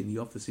a week in the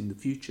office in the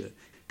future,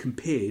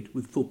 compared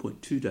with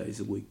 4.2 days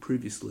a week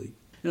previously.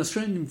 An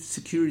Australian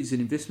Securities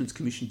and Investments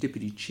Commission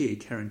Deputy Chair,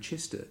 Karen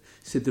Chester,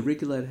 said the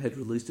regulator had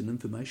released an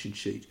information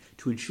sheet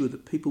to ensure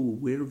that people were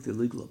aware of their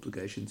legal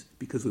obligations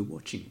because we're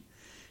watching.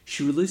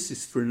 She released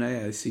this for an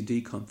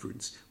AICD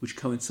conference, which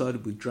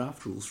coincided with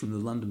draft rules from the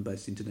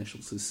London-based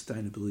International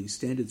Sustainability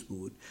Standards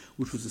Board,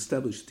 which was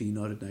established at the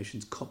United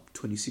Nations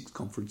COP26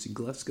 conference in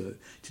Glasgow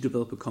to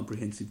develop a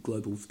comprehensive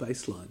global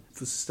baseline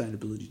for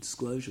sustainability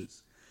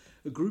disclosures.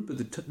 A group of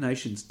the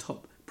nation's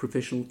top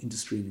professional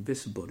industry and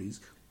investment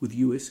bodies with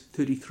US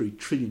 $33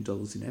 trillion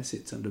in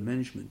assets under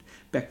management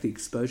backed the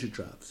exposure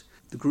drafts.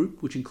 The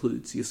group, which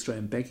includes the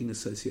Australian Banking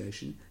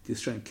Association, the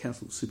Australian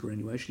Council of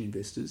Superannuation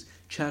Investors,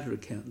 Chartered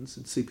Accountants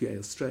and CPA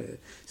Australia,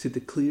 said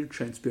that clear,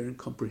 transparent,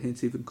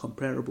 comprehensive and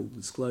comparable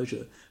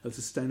disclosure of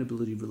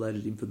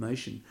sustainability-related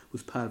information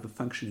was part of a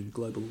functioning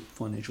global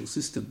financial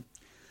system.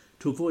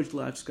 To avoid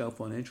large-scale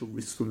financial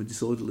risks from a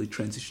disorderly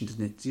transition to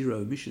net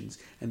zero emissions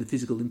and the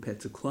physical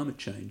impacts of climate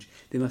change,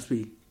 there must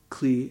be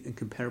clear and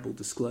comparable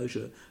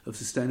disclosure of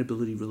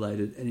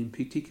sustainability-related and, in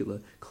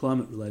particular,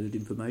 climate-related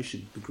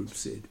information, the group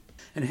said.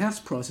 And house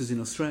prices in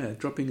Australia are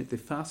dropping at their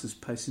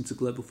fastest pace since the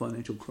global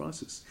financial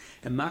crisis,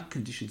 and market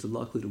conditions are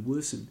likely to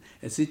worsen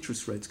as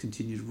interest rates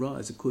continue to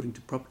rise, according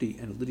to property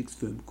analytics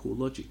firm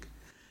CoreLogic.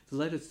 The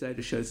latest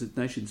data shows that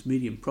the nation's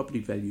median property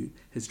value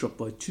has dropped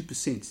by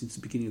 2% since the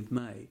beginning of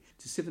May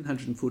to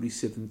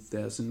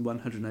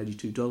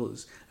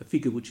 $747,182, a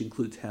figure which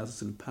includes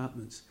houses and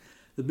apartments.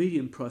 The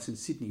median price in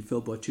Sydney fell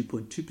by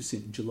 2.2%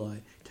 in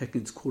July, taking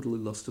its quarterly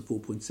loss to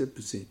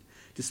 4.7%.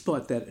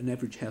 Despite that, an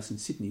average house in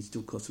Sydney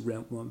still costs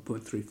around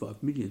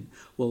 $1.35 million,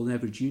 while an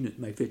average unit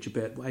may fetch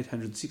about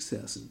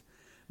 $806,000.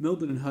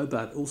 Melbourne and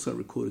Hobart also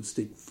recorded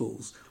steep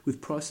falls,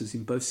 with prices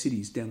in both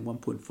cities down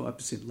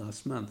 1.5%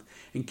 last month,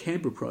 and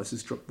Canberra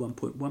prices dropped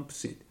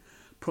 1.1%.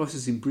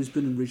 Prices in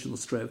Brisbane and regional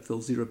Australia fell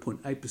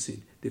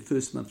 0.8%, their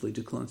first monthly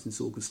decline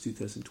since August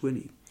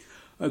 2020.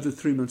 Over the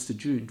 3 months to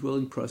June,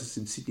 dwelling prices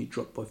in Sydney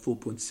dropped by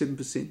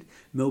 4.7%,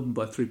 Melbourne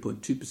by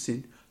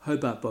 3.2%,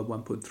 Hobart by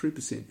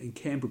 1.3% and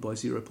Canberra by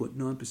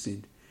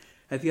 0.9%.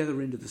 At the other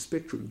end of the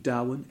spectrum,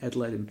 Darwin,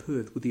 Adelaide and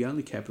Perth were the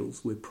only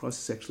capitals where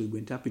prices actually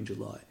went up in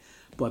July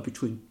by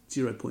between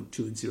 0.2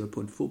 and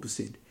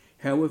 0.4%.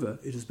 However,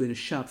 it has been a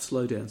sharp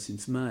slowdown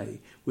since May,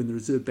 when the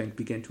Reserve Bank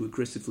began to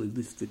aggressively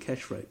lift the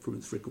cash rate from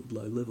its record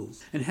low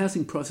levels. And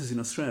housing prices in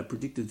Australia are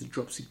predicted to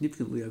drop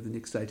significantly over the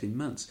next 18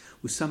 months,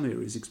 with some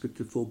areas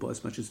expected to fall by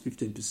as much as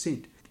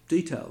 15%.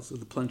 Details of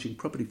the plunging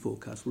property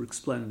forecast were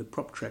explained in the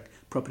PropTrack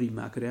Property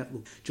Market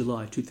Outlook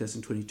July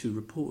 2022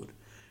 report.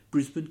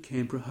 Brisbane,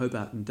 Canberra,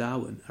 Hobart and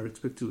Darwin are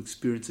expected to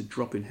experience a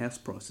drop in house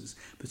prices,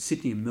 but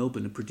Sydney and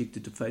Melbourne are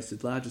predicted to face the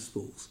largest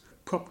falls.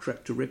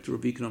 PropTrack Director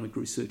of Economic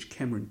Research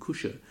Cameron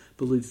Cusher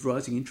believes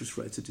rising interest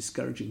rates are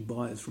discouraging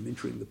buyers from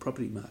entering the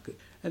property market.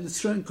 And the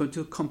Australian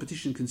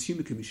Competition and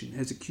Consumer Commission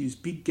has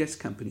accused big gas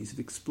companies of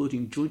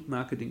exploiting joint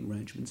marketing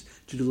arrangements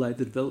to delay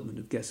the development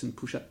of gas and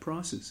push up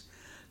prices.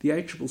 The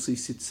ACCC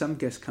said some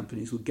gas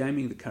companies were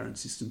gaming the current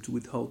system to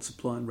withhold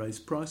supply and raise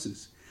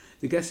prices.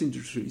 The gas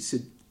industry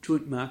said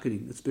joint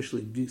marketing,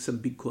 especially in some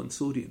big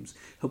consortiums,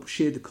 helped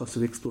share the cost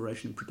of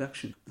exploration and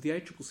production. But the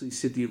ACCC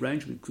said the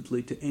arrangement could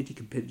lead to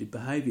anti-competitive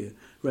behaviour,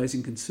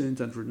 raising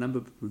concerns under a number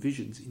of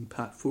provisions in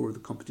Part 4 of the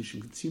Competition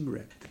Consumer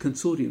Act. The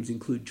consortiums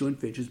include joint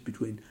ventures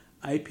between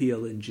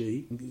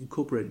APLNG, an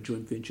incorporated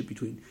joint venture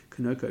between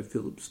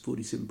ConocoPhillips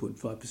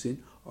 47.5%,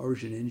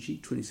 Origin Energy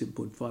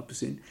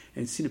 27.5%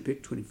 and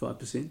Sinopec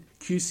 25%,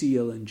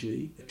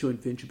 QCLNG, a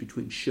joint venture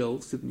between Shell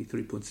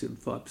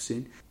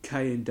 73.75%,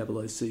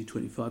 KNOOC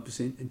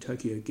 25% and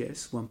Tokyo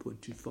Gas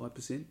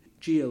 1.25%,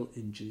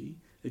 GLNG,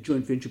 a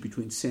joint venture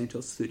between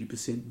Santos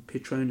 30% and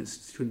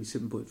Petronas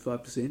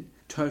 27.5%,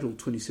 Total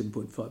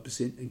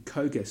 27.5% and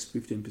Kogas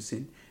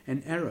 15%,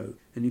 and Arrow,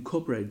 an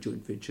incorporated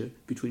joint venture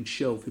between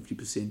Shell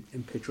 50%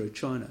 and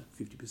PetroChina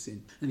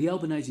 50%. And the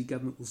Albanese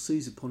government will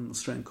seize upon an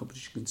Australian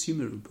Competition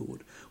Consumer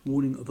Report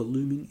warning of a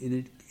looming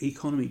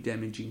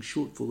economy-damaging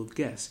shortfall of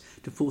gas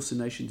to force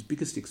the nation's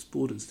biggest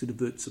exporters to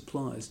divert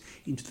supplies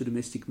into the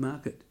domestic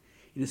market.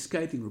 In a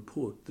scathing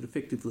report that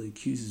effectively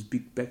accuses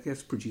big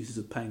gas producers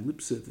of paying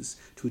lip service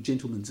to a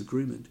gentleman's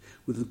agreement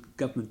with the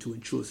government to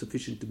ensure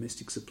sufficient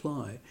domestic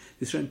supply,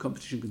 the Australian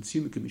Competition and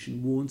Consumer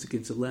Commission warns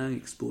against allowing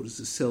exporters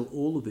to sell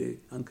all of their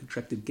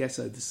uncontracted gas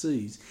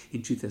overseas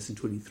in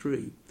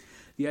 2023.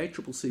 The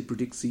ACCC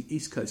predicts the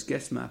East Coast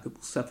gas market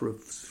will suffer a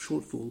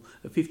shortfall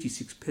of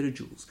 56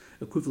 petajoules,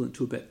 equivalent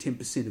to about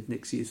 10% of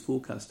next year's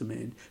forecast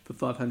demand for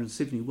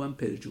 571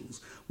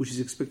 petajoules, which is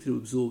expected to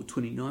absorb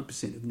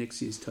 29% of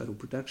next year's total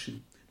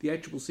production. The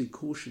ACCC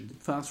cautioned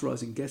that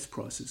fast-rising gas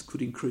prices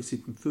could increase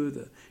even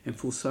further and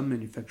force some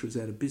manufacturers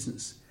out of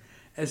business.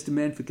 As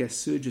demand for gas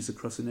surges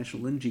across the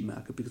national energy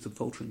market because of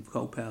faltering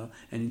coal power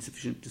and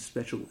insufficient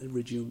dispatchable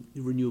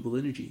renewable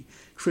energy,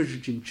 Treasurer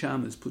Jim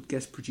Chalmers put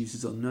gas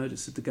producers on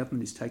notice that the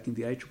government is taking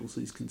the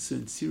ACCC's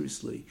concerns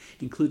seriously,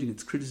 including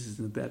its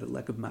criticism about a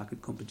lack of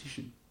market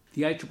competition.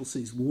 The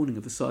ACCC's warning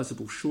of a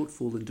sizable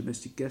shortfall in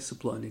domestic gas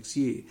supply next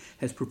year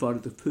has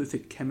provided the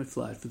perfect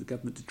camouflage for the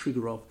government to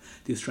trigger off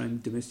the Australian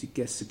Domestic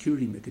Gas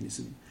Security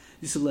Mechanism.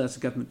 This allows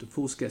the government to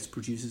force gas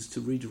producers to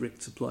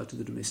redirect supply to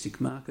the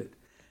domestic market.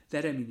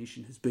 That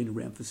ammunition has been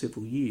around for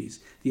several years.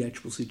 The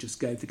ACCC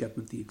just gave the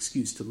government the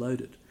excuse to load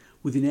it.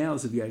 Within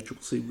hours of the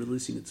ACCC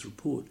releasing its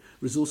report,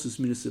 Resources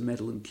Minister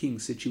Madeleine King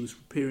said she was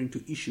preparing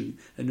to issue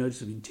a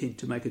notice of intent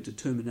to make a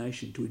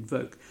determination to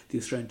invoke the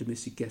Australian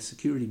Domestic Gas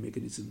Security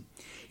Mechanism.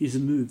 It is a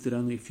move that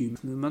only a few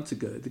months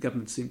ago the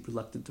government seemed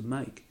reluctant to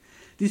make.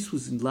 This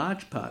was in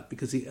large part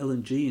because the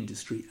LNG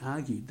industry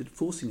argued that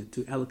forcing it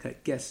to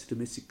allocate gas to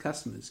domestic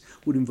customers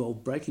would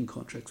involve breaking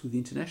contracts with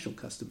international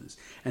customers,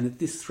 and that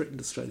this threatened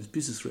Australia's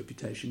business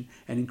reputation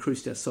and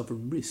increased our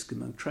sovereign risk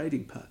among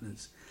trading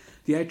partners.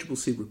 The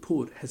ACCC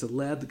report has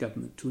allowed the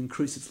government to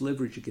increase its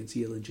leverage against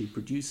the LNG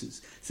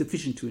producers,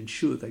 sufficient to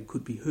ensure they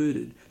could be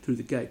herded through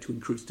the gate to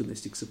increase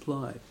domestic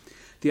supply.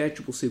 The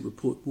ACCC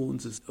report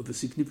warns us of a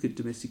significant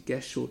domestic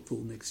gas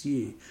shortfall next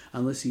year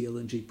unless the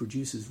LNG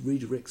producers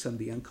redirect some of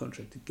the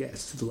uncontracted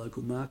gas to the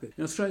local market.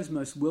 And Australia's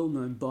most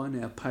well-known buy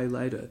now, pay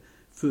later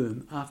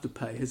firm,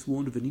 Afterpay, has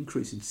warned of an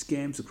increase in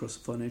scams across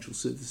the financial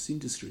services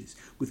industries,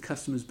 with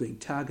customers being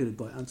targeted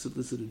by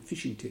unsolicited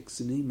phishing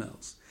texts and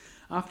emails.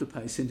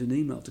 Afterpay sent an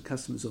email to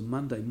customers on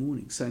Monday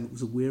morning saying it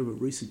was aware of a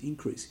recent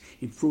increase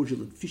in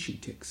fraudulent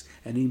phishing texts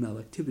and email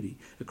activity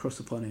across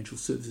the financial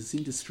services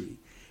industry.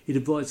 It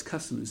advised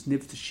customers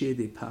never to share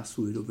their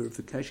password or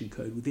verification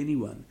code with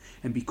anyone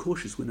and be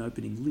cautious when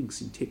opening links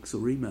in texts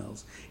or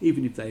emails,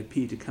 even if they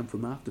appear to come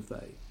from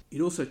Afterpay.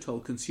 It also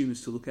told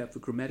consumers to look out for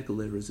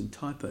grammatical errors and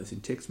typos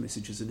in text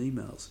messages and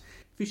emails.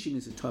 Phishing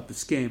is a type of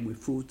scam where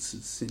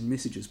fraudsters send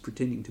messages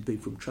pretending to be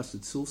from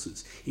trusted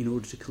sources in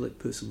order to collect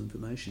personal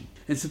information.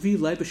 And severe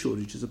labour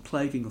shortages are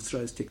plaguing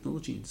Australia's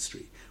technology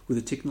industry, with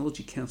the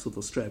Technology Council of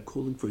Australia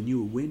calling for a new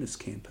awareness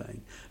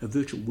campaign, a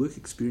virtual work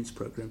experience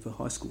program for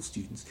high school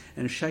students,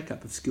 and a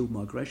shake-up of skilled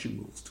migration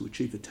rules to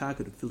achieve a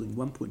target of filling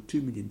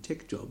 1.2 million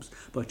tech jobs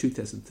by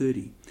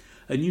 2030.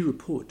 A new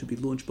report to be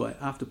launched by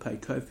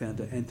Afterpay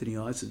co-founder Anthony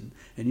Eisen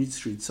and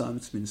Industry and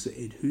Science Minister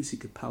Ed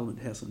Husic at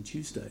Parliament House on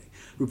Tuesday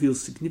reveals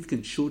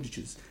significant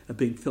shortages are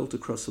being felt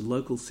across the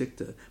local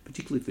sector,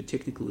 particularly for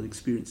technical and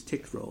experienced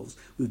tech roles,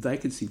 with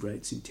vacancy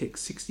rates in tech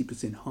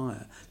 60%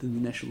 higher than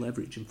the national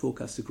average and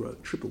forecast to grow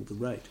at triple the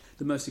rate.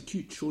 The most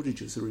acute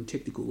shortages are in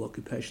technical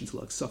occupations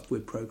like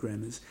software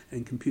programmers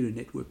and computer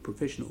network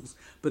professionals,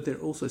 but there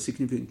are also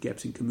significant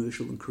gaps in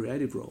commercial and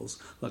creative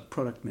roles like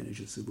product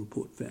managers, the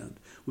report found,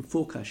 with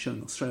forecasts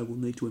showing Australia will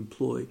need to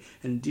employ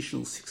an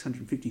additional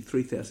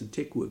 653,000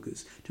 tech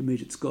workers to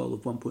meet its goal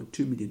of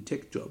 1.2 million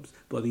tech jobs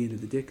by the end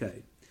of the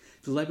decade.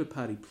 The Labor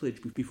Party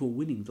pledged before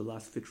winning the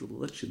last federal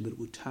election that it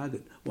would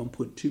target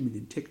 1.2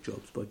 million tech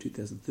jobs by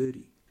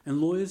 2030. And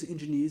lawyers,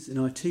 engineers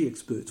and IT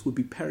experts would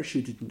be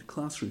parachuted into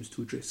classrooms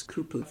to address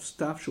crippling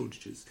staff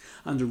shortages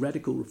under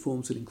radical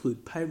reforms that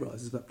include pay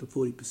rises of up to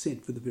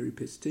 40% for the very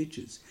best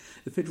teachers.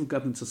 The federal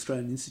government's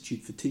Australian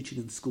Institute for Teaching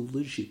and School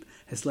Leadership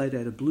has laid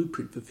out a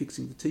blueprint for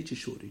fixing the teacher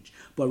shortage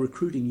by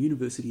recruiting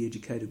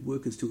university-educated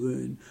workers to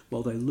earn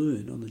while they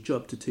learn on the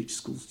job to teach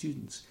school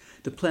students.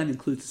 The plan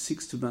includes a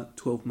 6 to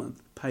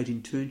 12-month paid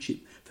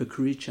internship for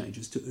career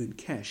changers to earn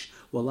cash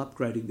while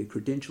upgrading their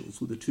credentials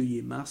with a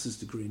 2-year master's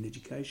degree in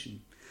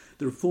education.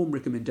 The reform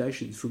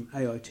recommendations from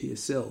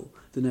AITSL,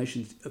 the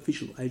nation's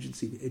official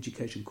agency for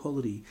education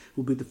quality,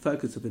 will be the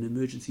focus of an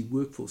emergency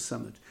workforce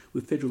summit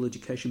with Federal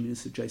Education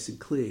Minister Jason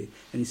Clare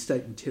and his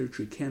state and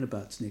territory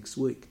counterparts next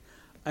week.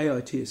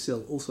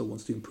 AITSL also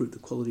wants to improve the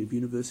quality of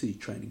university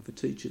training for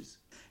teachers.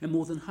 And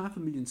more than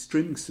 500,000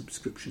 streaming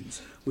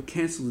subscriptions were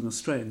cancelled in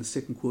Australia in the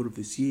second quarter of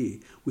this year,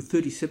 with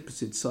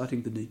 37%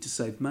 citing the need to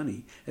save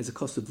money as the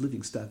cost of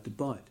living started to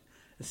bite.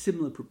 A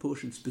similar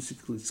proportion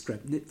specifically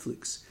scrapped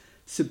Netflix.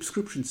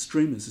 Subscription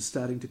streamers are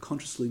starting to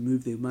consciously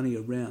move their money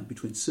around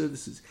between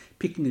services,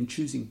 picking and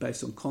choosing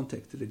based on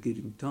contact at a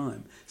given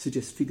time,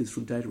 suggest figures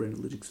from data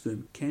analytics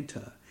firm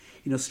Kantar.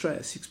 In Australia,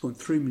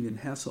 6.3 million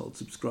households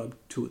subscribed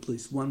to at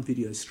least one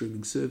video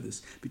streaming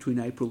service between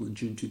April and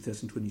June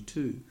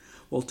 2022,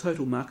 while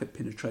total market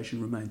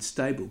penetration remained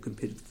stable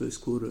compared to the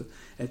first quarter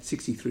at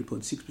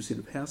 63.6%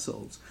 of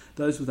households.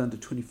 Those with under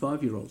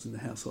 25-year-olds in the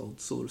household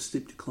saw a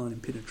steep decline in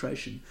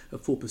penetration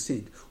of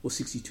 4%, or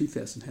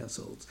 62,000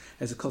 households,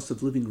 as the cost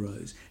of living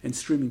rose and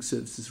streaming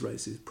services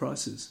raised their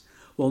prices.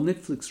 While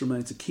Netflix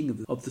remains a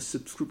king of the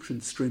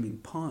subscription streaming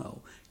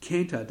pile,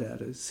 Kantar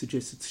data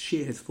suggests its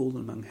share has fallen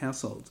among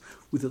households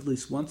with at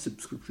least one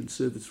subscription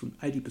service from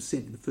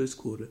 80% in the first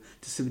quarter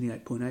to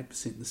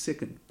 78.8% in the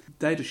second.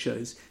 Data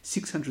shows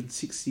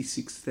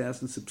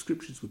 666,000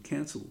 subscriptions were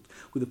cancelled,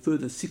 with a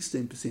further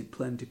 16%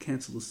 planned to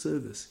cancel the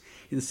service.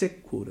 In the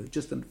second quarter,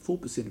 just under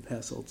 4% of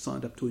households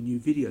signed up to a new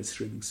video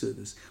streaming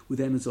service,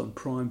 with Amazon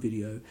Prime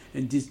Video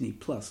and Disney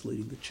Plus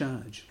leading the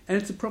charge. And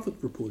it's a profit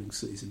reporting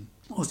season.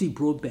 Aussie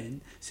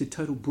Broadband said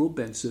total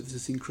broadband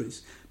services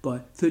increased by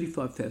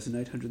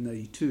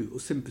 35,882, or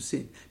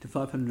 7%, to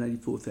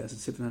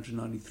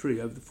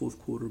 584,793 over the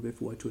fourth quarter of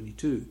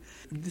FY22.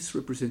 This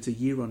represents a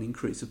year-on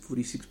increase of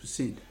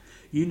 46%.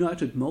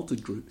 United Malta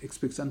Group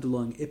expects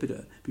underlying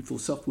EBITDA before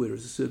software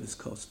as a service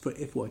costs for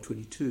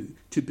FY22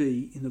 to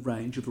be in the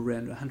range of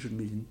around $100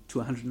 million to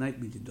 $108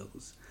 million.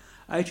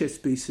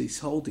 HSBC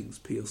Holdings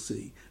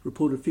plc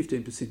reported a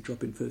 15%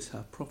 drop in first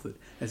half profit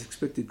as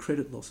expected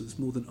credit losses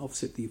more than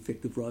offset the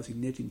effect of rising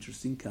net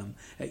interest income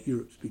at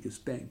Europe's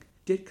biggest bank.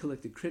 Debt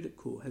collector Credit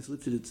Corp has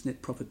lifted its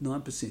net profit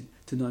 9%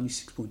 to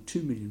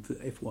 $96.2 million for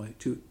FY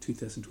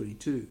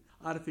 2022.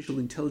 Artificial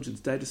intelligence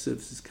data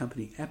services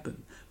company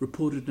Appen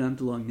reported an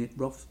underlying net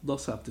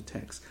loss after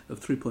tax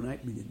of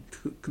 $3.8 million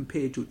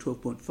compared to a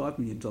 $12.5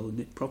 million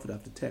net profit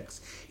after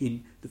tax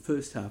in the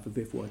first half of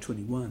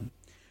FY21.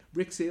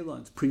 Rex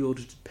Airlines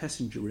pre-audited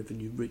passenger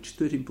revenue reached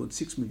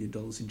 $13.6 million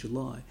in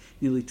July,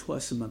 nearly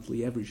twice the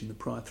monthly average in the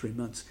prior 3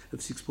 months of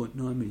 $6.9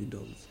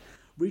 million.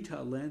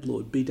 Retail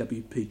landlord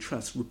BWP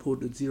Trust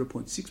reported a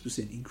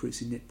 0.6%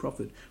 increase in net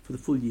profit for the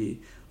full year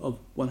of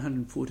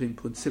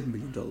 $114.7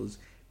 million.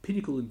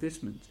 Pinnacle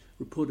Investments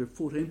reported a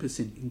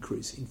 14%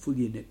 increase in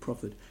full-year net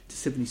profit to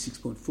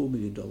 $76.4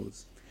 million.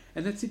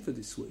 And that's it for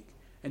this week.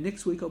 And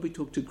next week I'll be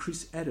talking to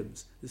Chris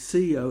Adams, the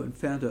CEO and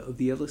founder of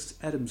the Ellis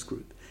Adams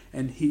Group,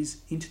 and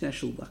his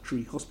international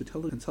luxury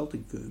hospitality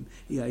consulting firm,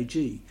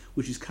 EAG,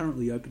 which is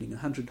currently opening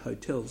 100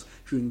 hotels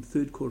during the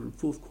third quarter and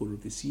fourth quarter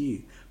of this year,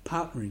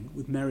 partnering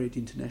with Marriott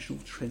International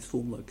to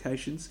transform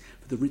locations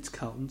for the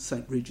Ritz-Carlton,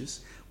 St.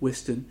 Regis,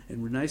 Westin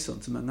and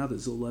Renaissance, among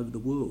others, all over the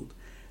world.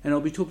 And I'll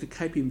be talking to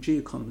KPMG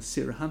economist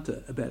Sarah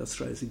Hunter about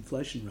Australia's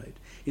inflation rate.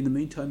 In the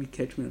meantime, you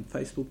catch me on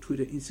Facebook,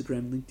 Twitter,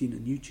 Instagram, LinkedIn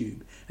and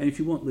YouTube. And if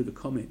you want, leave a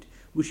comment.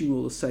 Wishing you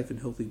all a safe and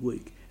healthy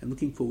week, and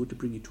looking forward to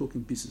bringing you Talking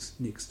Business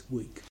next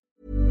week.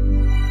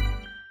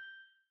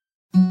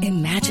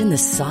 Imagine the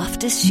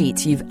softest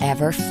sheets you've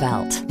ever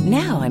felt.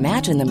 Now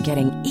imagine them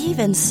getting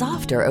even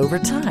softer over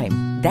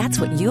time.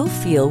 That's what you'll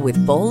feel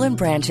with Boll &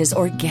 Branch's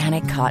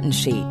organic cotton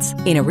sheets.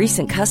 In a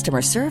recent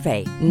customer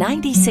survey,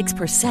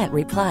 96%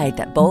 replied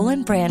that Boll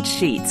 & Branch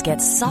sheets get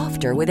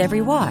softer with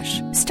every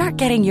wash. Start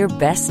getting your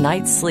best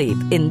night's sleep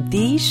in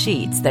these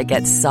sheets that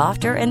get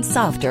softer and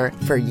softer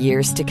for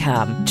years to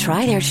come.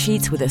 Try their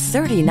sheets with a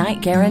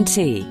 30-night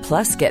guarantee.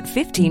 Plus, get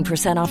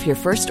 15% off your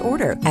first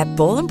order at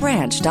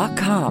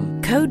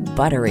bollandbranch.com. Code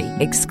BUTTERY.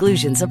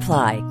 Exclusions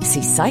apply.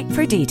 See site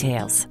for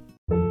details.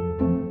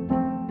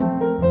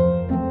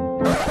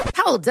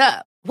 Hold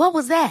up. What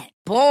was that?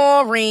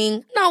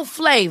 Boring. No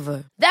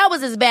flavor. That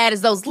was as bad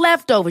as those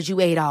leftovers you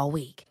ate all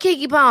week.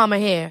 Keke Palmer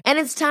here. And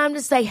it's time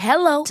to say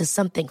hello to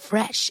something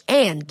fresh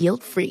and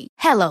guilt-free.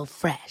 Hello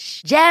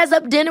Fresh. Jazz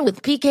up dinner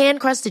with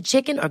pecan-crusted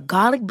chicken or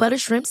garlic butter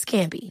shrimp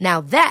scampi.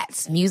 Now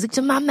that's music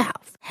to my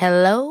mouth.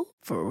 Hello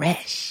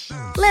Fresh.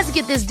 Let's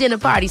get this dinner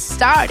party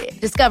started.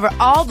 Discover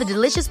all the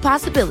delicious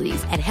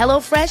possibilities at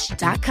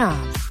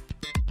HelloFresh.com.